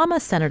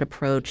trauma-centered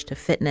approach to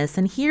fitness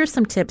and hear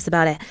some tips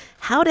about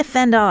how to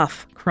fend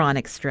off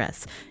chronic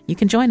stress. You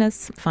can join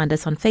us. Find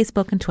us on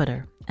Facebook and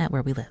Twitter at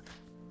Where We Live.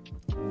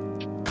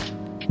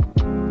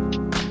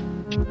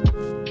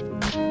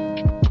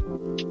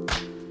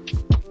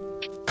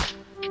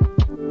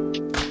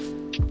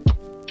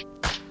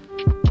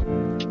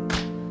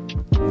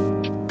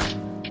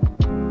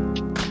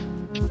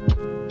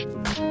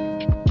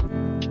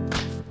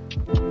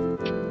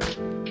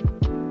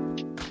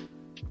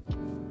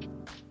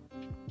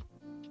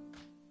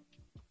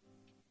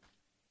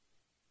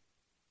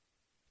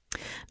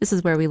 This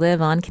is Where We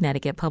Live on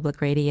Connecticut Public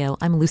Radio.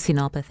 I'm Lucy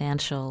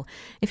Nalpathanchel.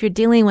 If you're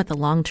dealing with a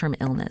long-term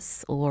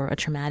illness or a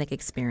traumatic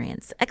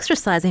experience,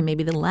 exercising may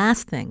be the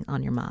last thing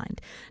on your mind.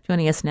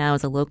 Joining us now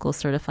is a local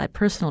certified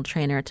personal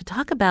trainer to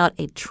talk about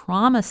a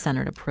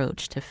trauma-centered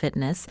approach to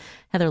fitness.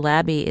 Heather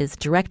Labby is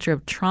Director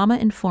of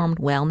Trauma-Informed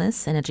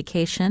Wellness and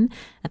Education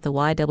at the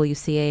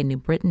YWCA in New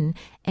Britain,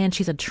 and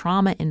she's a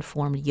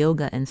trauma-informed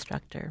yoga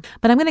instructor.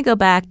 But I'm going to go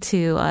back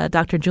to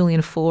Dr.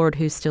 Julian Ford,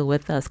 who's still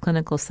with us,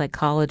 clinical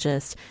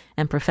psychologist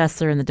and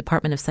professor in the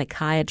Department of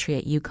Psychiatry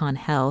at UConn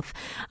Health.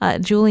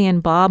 Julian,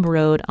 Bob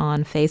wrote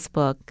on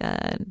Facebook,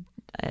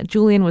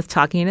 Julian was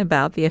talking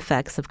about the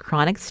effects of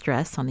chronic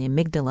stress on the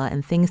amygdala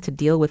and things to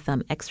deal with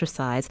them,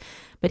 exercise,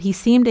 but he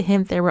seemed to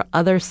hint there were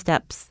other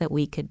steps that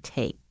we could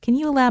take. Can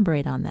you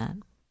elaborate on that?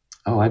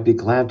 Oh, I'd be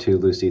glad to,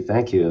 Lucy.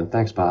 Thank you. And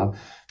thanks, Bob,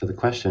 for the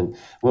question.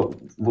 What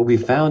we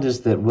found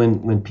is that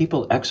when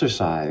people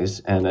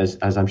exercise, and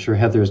as I'm sure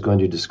Heather is going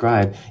to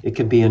describe, it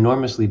can be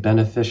enormously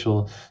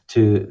beneficial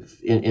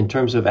in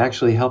terms of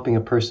actually helping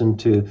a person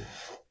to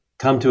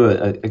come to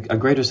a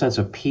greater sense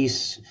of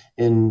peace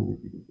in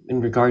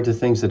regard to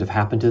things that have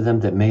happened to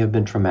them that may have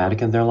been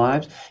traumatic in their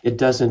lives.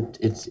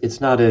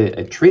 It's not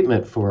a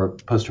treatment for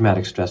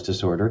post-traumatic stress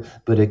disorder,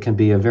 but it can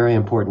be a very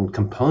important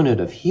component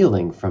of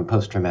healing from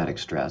post-traumatic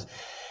stress.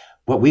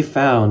 What we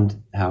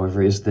found,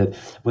 however, is that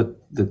what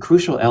the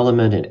crucial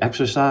element in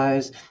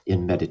exercise,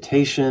 in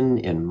meditation,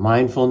 in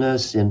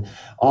mindfulness, in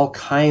all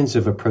kinds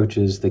of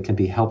approaches that can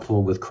be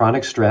helpful with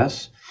chronic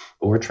stress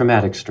or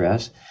traumatic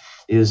stress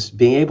is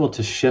being able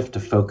to shift to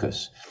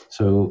focus.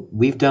 So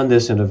we've done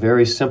this in a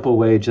very simple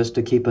way just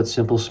to keep it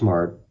simple,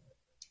 smart.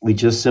 We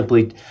just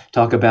simply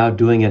talk about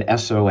doing an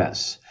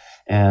SOS,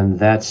 and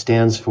that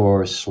stands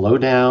for slow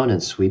down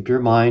and sweep your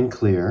mind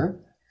clear,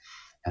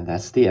 and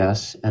that's the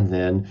S, and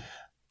then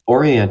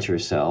orient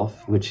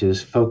yourself, which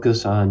is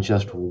focus on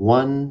just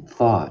one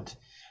thought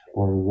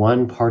or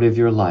one part of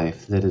your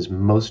life that is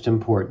most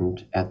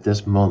important at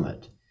this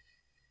moment.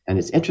 And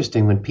it's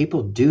interesting when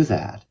people do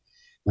that,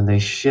 when they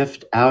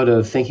shift out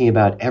of thinking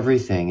about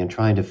everything and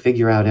trying to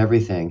figure out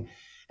everything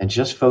and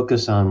just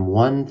focus on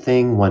one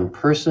thing, one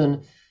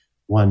person,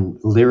 one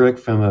lyric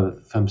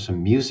from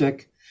some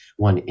music,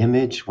 one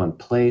image, one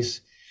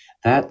place,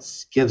 that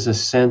gives a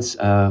sense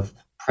of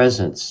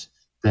presence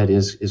that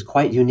is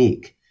quite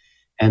unique.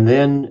 And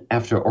then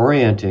after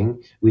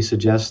orienting, we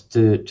suggest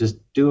to just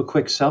do a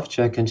quick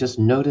self-check and just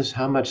notice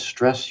how much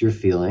stress you're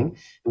feeling.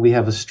 We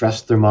have a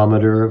stress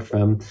thermometer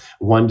from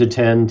 1 to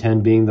 10,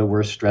 10 being the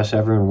worst stress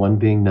ever and 1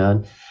 being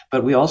none.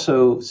 But we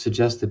also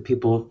suggest that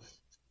people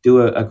do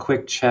a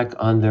quick check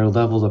on their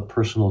level of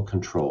personal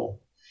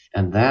control.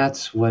 And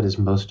that's what is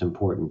most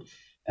important.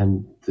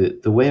 And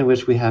the way in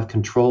which we have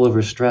control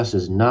over stress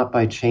is not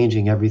by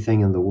changing everything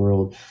in the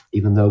world,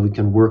 even though we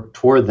can work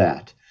toward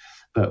that.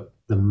 But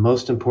the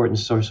most important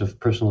source of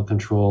personal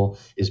control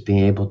is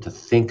being able to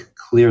think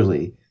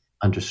clearly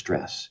under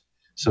stress.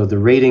 So the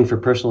rating for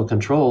personal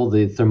control,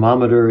 the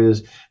thermometer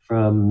is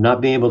from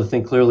not being able to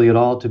think clearly at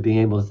all to being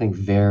able to think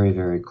very,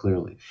 very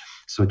clearly.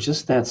 So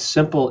just that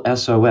simple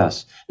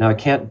SOS. Now, it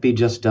can't be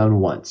just done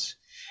once.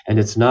 And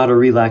it's not a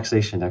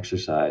relaxation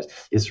exercise.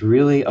 It's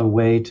really a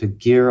way to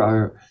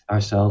gear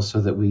ourselves so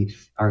that we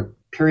are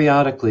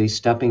periodically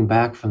stepping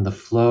back from the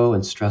flow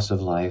and stress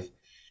of life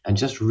and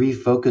just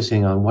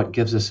refocusing on what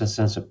gives us a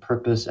sense of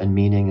purpose and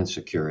meaning and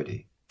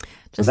security.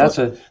 So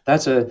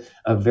that's a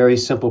very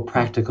simple,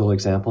 practical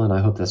example, and I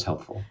hope that's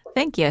helpful.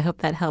 Thank you. I hope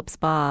that helps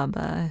Bob,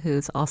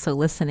 who's also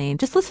listening.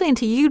 Just listening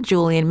to you,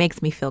 Julian,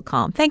 makes me feel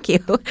calm. Thank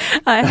you.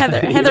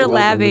 Heather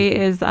Labby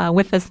is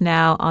with us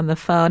now on the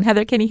phone.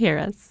 Heather, can you hear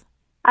us?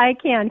 I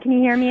can. Can you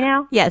hear me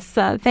now? Yes.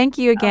 Thank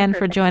you again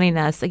for joining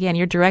us. Again,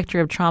 you're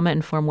Director of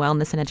Trauma-Informed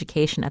Wellness and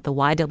Education at the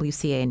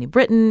YWCA in New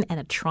Britain and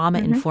a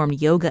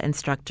trauma-informed yoga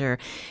instructor.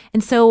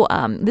 And so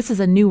this is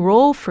a new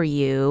role for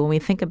you. When we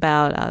think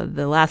about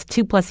the last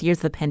 2+ years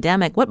of the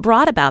pandemic, what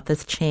brought about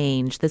this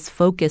change, this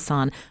focus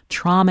on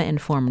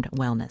trauma-informed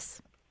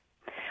wellness?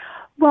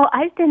 Well,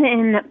 I've been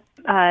in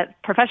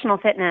professional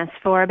fitness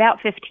for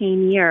about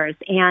 15 years.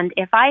 And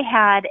if I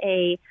had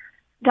a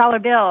dollar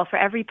bill for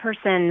every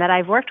person that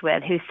I've worked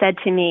with who said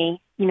to me,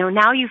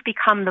 now you've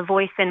become the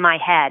voice in my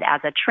head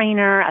as a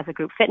trainer, as a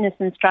group fitness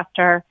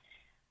instructor.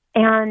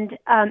 And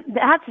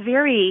that's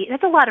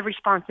a lot of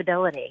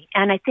responsibility.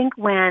 And I think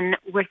when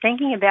we're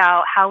thinking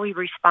about how we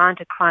respond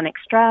to chronic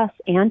stress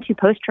and to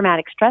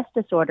post-traumatic stress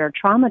disorder,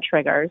 trauma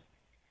triggers,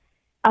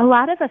 a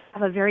lot of us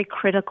have a very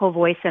critical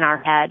voice in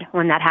our head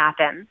when that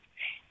happens.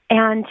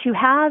 And to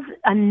have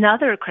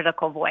another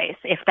critical voice,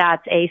 if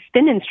that's a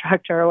spin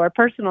instructor or a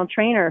personal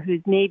trainer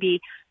who's maybe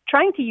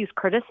trying to use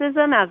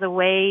criticism as a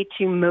way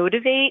to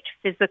motivate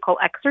physical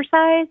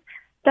exercise,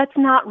 that's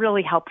not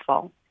really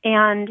helpful.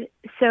 And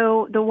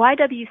so the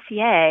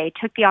YWCA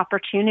took the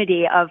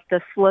opportunity of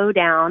the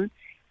slowdown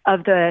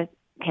of the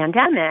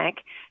pandemic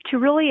to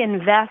really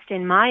invest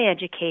in my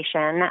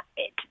education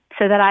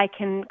so that I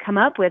can come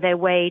up with a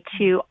way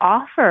to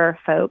offer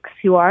folks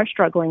who are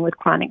struggling with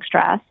chronic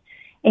stress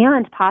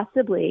and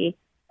possibly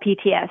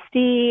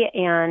PTSD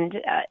and,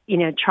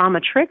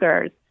 trauma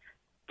triggers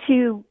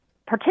to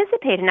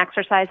participate in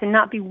exercise and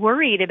not be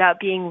worried about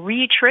being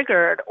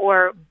re-triggered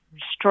or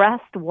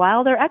stressed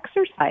while they're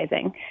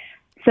exercising.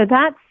 So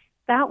that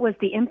was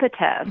the impetus.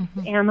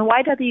 Mm-hmm. And the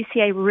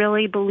YWCA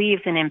really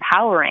believes in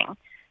empowering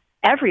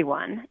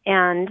everyone.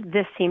 And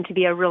this seemed to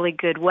be a really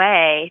good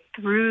way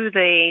through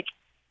the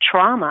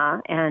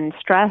trauma and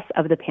stress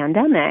of the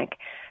pandemic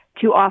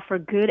to offer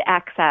good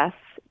access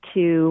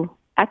to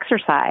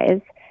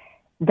exercise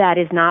that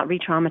is not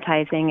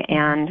re-traumatizing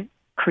and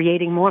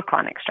creating more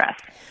chronic stress.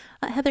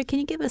 Heather, can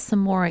you give us some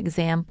more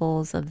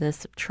examples of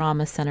this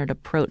trauma-centered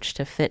approach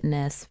to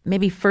fitness?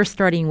 Maybe first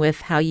starting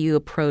with how you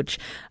approach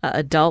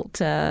adult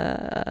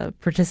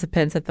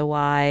participants at the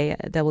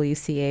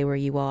YWCA where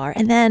you are.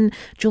 And then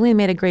Julian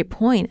made a great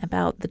point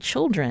about the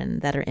children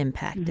that are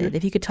impacted. Mm-hmm.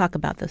 If you could talk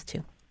about those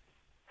two.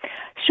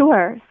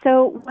 Sure.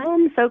 So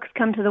when folks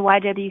come to the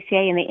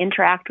YWCA and they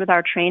interact with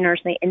our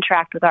trainers, they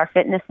interact with our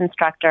fitness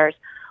instructors,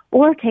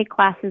 or take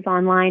classes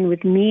online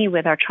with me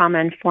with our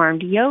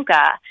trauma-informed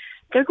yoga,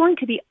 they're going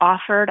to be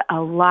offered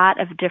a lot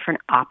of different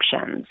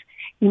options.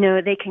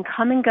 They can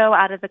come and go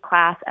out of the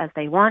class as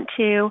they want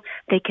to.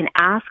 They can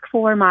ask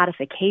for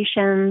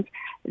modifications.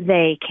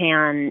 They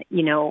can,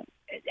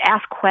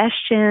 ask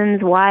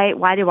questions. Why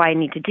do I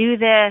need to do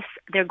this?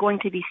 They're going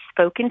to be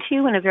spoken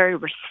to in a very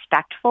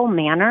respectful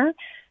manner.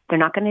 They're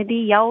not going to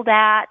be yelled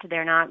at.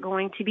 They're not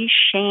going to be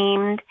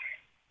shamed.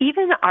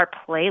 Even our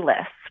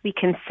playlists, we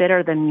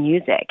consider the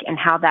music and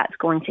how that's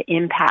going to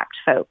impact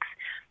folks.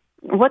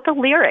 What the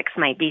lyrics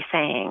might be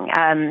saying,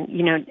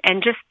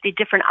 and just the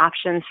different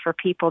options for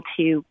people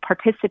to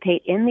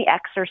participate in the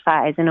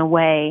exercise in a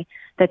way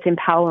that's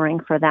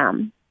empowering for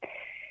them.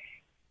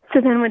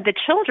 So then with the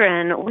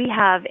children, we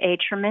have a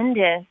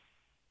tremendous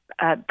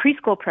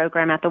preschool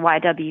program at the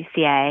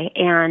YWCA,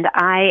 and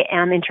I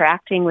am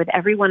interacting with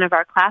every one of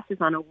our classes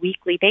on a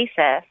weekly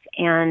basis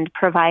and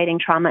providing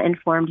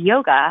trauma-informed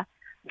yoga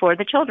for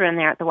the children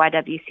there at the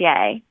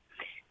YWCA.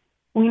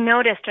 We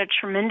noticed a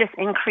tremendous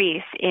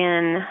increase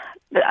in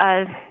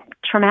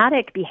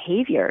traumatic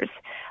behaviors,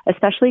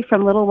 especially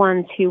from little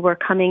ones who were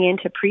coming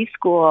into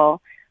preschool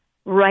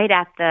right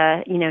at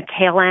the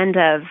tail end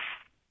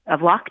of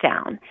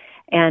lockdown,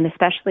 and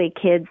especially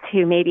kids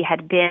who maybe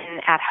had been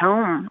at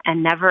home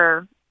and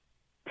never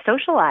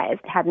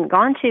socialized, hadn't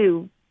gone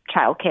to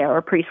childcare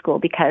or preschool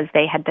because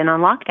they had been on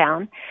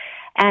lockdown.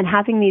 And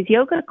having these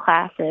yoga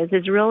classes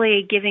is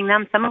really giving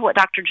them some of what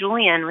Dr.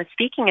 Julian was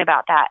speaking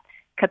about, that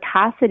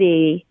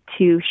capacity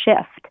to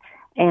shift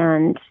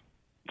and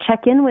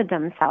check in with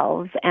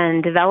themselves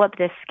and develop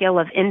this skill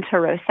of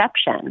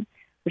interoception,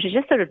 which is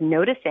just sort of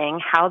noticing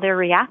how they're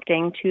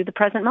reacting to the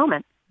present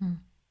moment.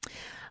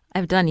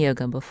 I've done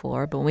yoga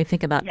before, but when we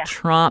think about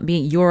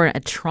you're a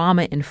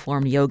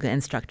trauma-informed yoga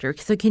instructor.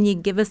 So can you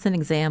give us an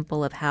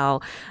example of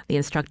how the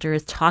instructor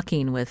is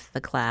talking with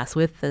the class,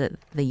 with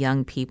the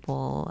young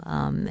people,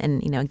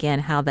 and, again,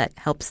 how that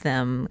helps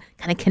them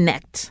kind of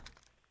connect?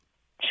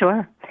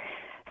 Sure.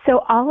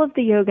 So all of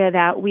the yoga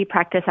that we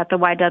practice at the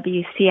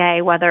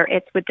YWCA, whether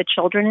it's with the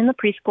children in the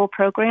preschool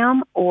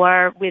program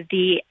or with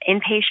the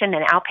inpatient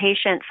and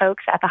outpatient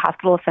folks at the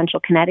Hospital of Central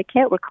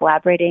Connecticut, we're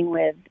collaborating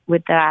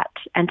with that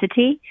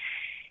entity.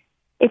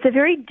 It's a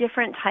very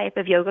different type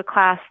of yoga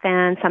class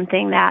than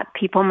something that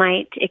people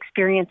might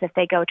experience if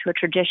they go to a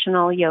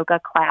traditional yoga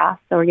class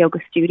or yoga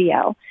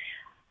studio.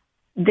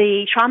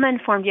 The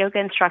trauma-informed yoga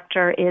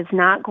instructor is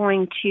not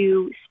going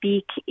to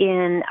speak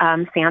in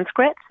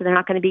Sanskrit, so they're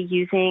not going to be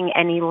using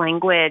any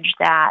language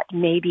that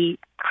maybe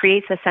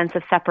creates a sense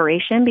of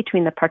separation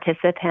between the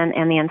participant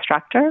and the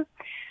instructor.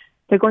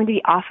 They're going to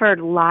be offered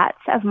lots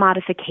of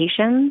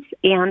modifications,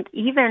 and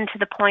even to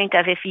the point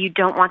of if you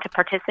don't want to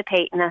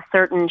participate in a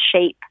certain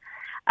shape,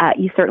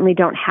 you certainly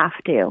don't have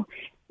to.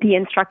 The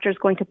instructor is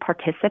going to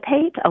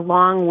participate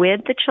along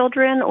with the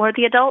children or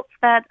the adults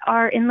that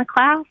are in the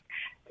class.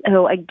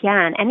 So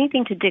again,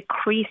 anything to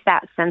decrease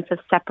that sense of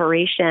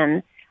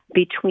separation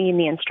between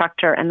the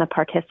instructor and the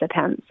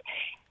participants.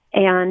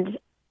 And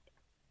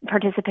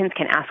participants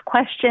can ask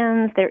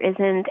questions. There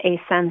isn't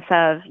a sense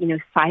of,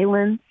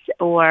 silence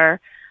or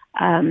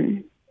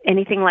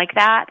anything like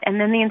that. And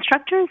then the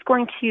instructor is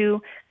going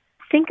to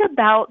think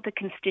about the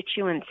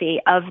constituency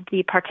of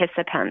the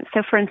participants.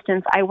 So, for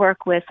instance, I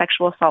work with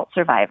sexual assault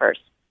survivors.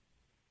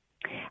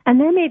 And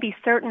there may be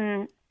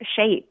certain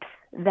shapes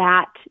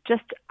that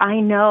just I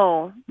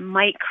know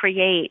might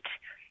create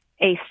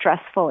a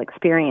stressful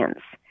experience.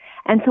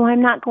 And so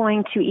I'm not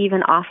going to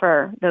even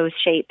offer those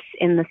shapes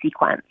in the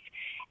sequence.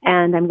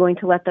 And I'm going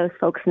to let those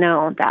folks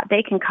know that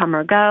they can come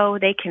or go,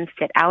 they can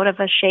sit out of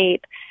a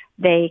shape,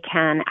 they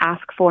can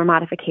ask for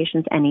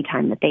modifications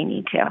anytime that they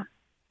need to.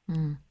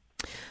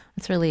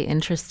 That's really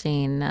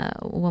interesting.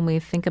 When we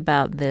think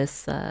about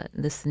this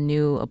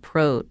new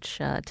approach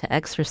to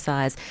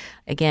exercise,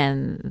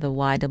 again, the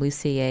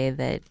YWCA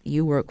that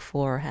you work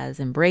for has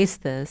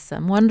embraced this.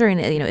 I'm wondering,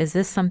 is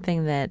this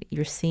something that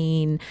you're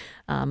seeing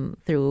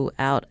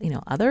throughout,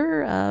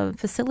 other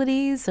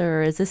facilities,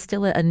 or is this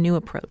still a new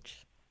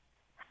approach?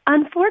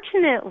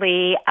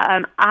 Unfortunately,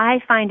 I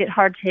find it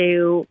hard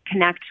to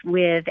connect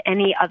with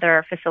any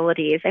other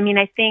facilities. I mean,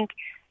 I think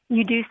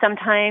you do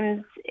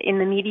sometimes in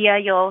the media,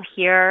 you'll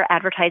hear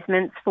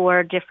advertisements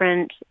for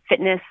different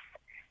fitness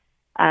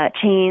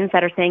chains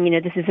that are saying,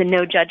 this is a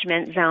no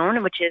judgment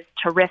zone, which is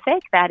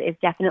terrific. That is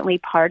definitely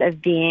part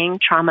of being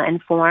trauma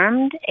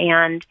informed.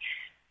 And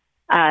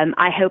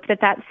I hope that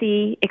that's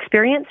the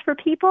experience for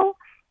people.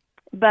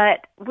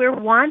 But we're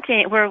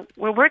working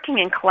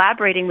and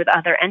collaborating with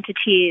other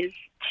entities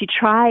to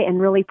try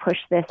and really push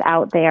this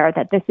out there,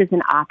 that this is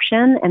an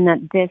option and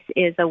that this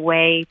is a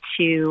way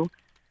to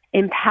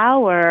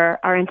empower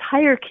our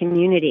entire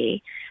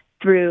community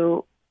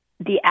through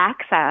the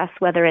access,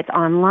 whether it's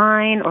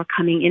online or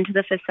coming into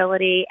the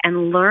facility,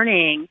 and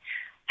learning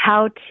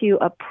how to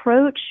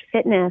approach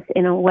fitness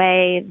in a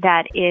way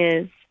that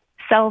is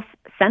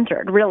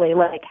self-centered, really.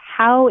 Like,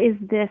 how is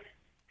this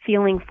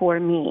feeling for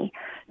me?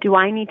 Do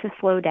I need to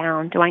slow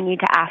down? Do I need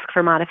to ask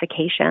for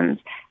modifications?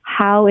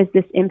 How is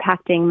this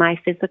impacting my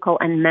physical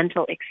and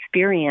mental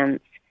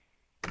experience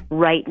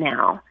right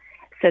now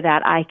so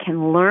that I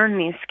can learn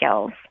these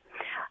skills?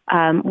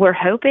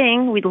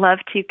 We'd love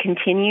to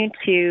continue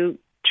to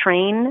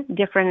train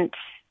different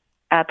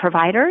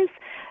providers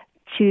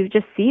to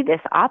just see this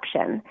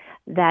option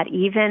that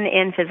even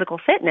in physical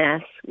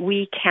fitness,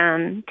 we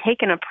can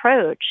take an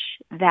approach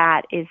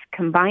that is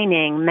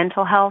combining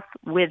mental health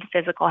with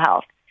physical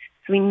health.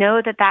 So we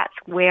know that that's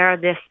where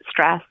this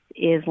stress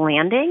is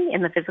landing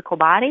in the physical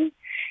body,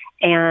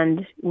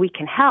 and we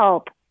can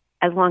help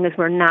as long as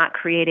we're not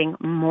creating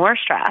more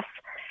stress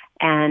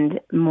and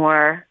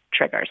more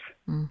triggers.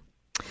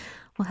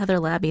 Well, Heather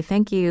Labbe,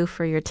 thank you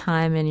for your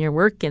time and your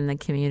work in the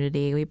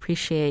community. We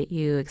appreciate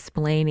you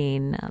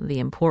explaining the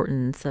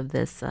importance of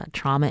this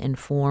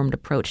trauma-informed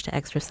approach to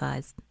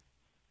exercise.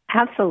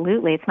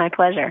 Absolutely. It's my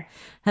pleasure.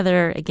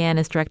 Heather, again,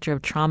 is Director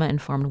of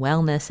Trauma-Informed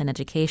Wellness and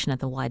Education at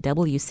the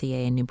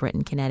YWCA in New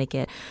Britain,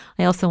 Connecticut.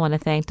 I also want to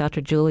thank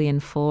Dr. Julian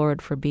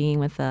Ford for being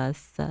with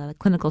us,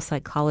 clinical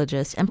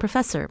psychologist and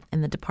professor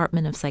in the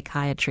Department of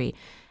Psychiatry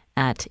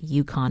at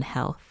UConn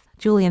Health.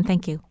 Julian,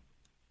 thank you.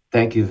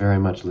 Thank you very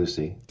much,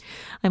 Lucy.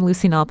 I'm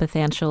Lucy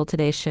Nalpathanchel.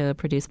 Today's show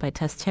produced by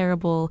Tess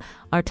Terrible.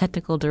 Our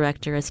technical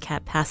director is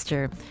Kat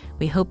Pastor.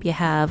 We hope you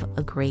have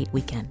a great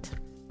weekend.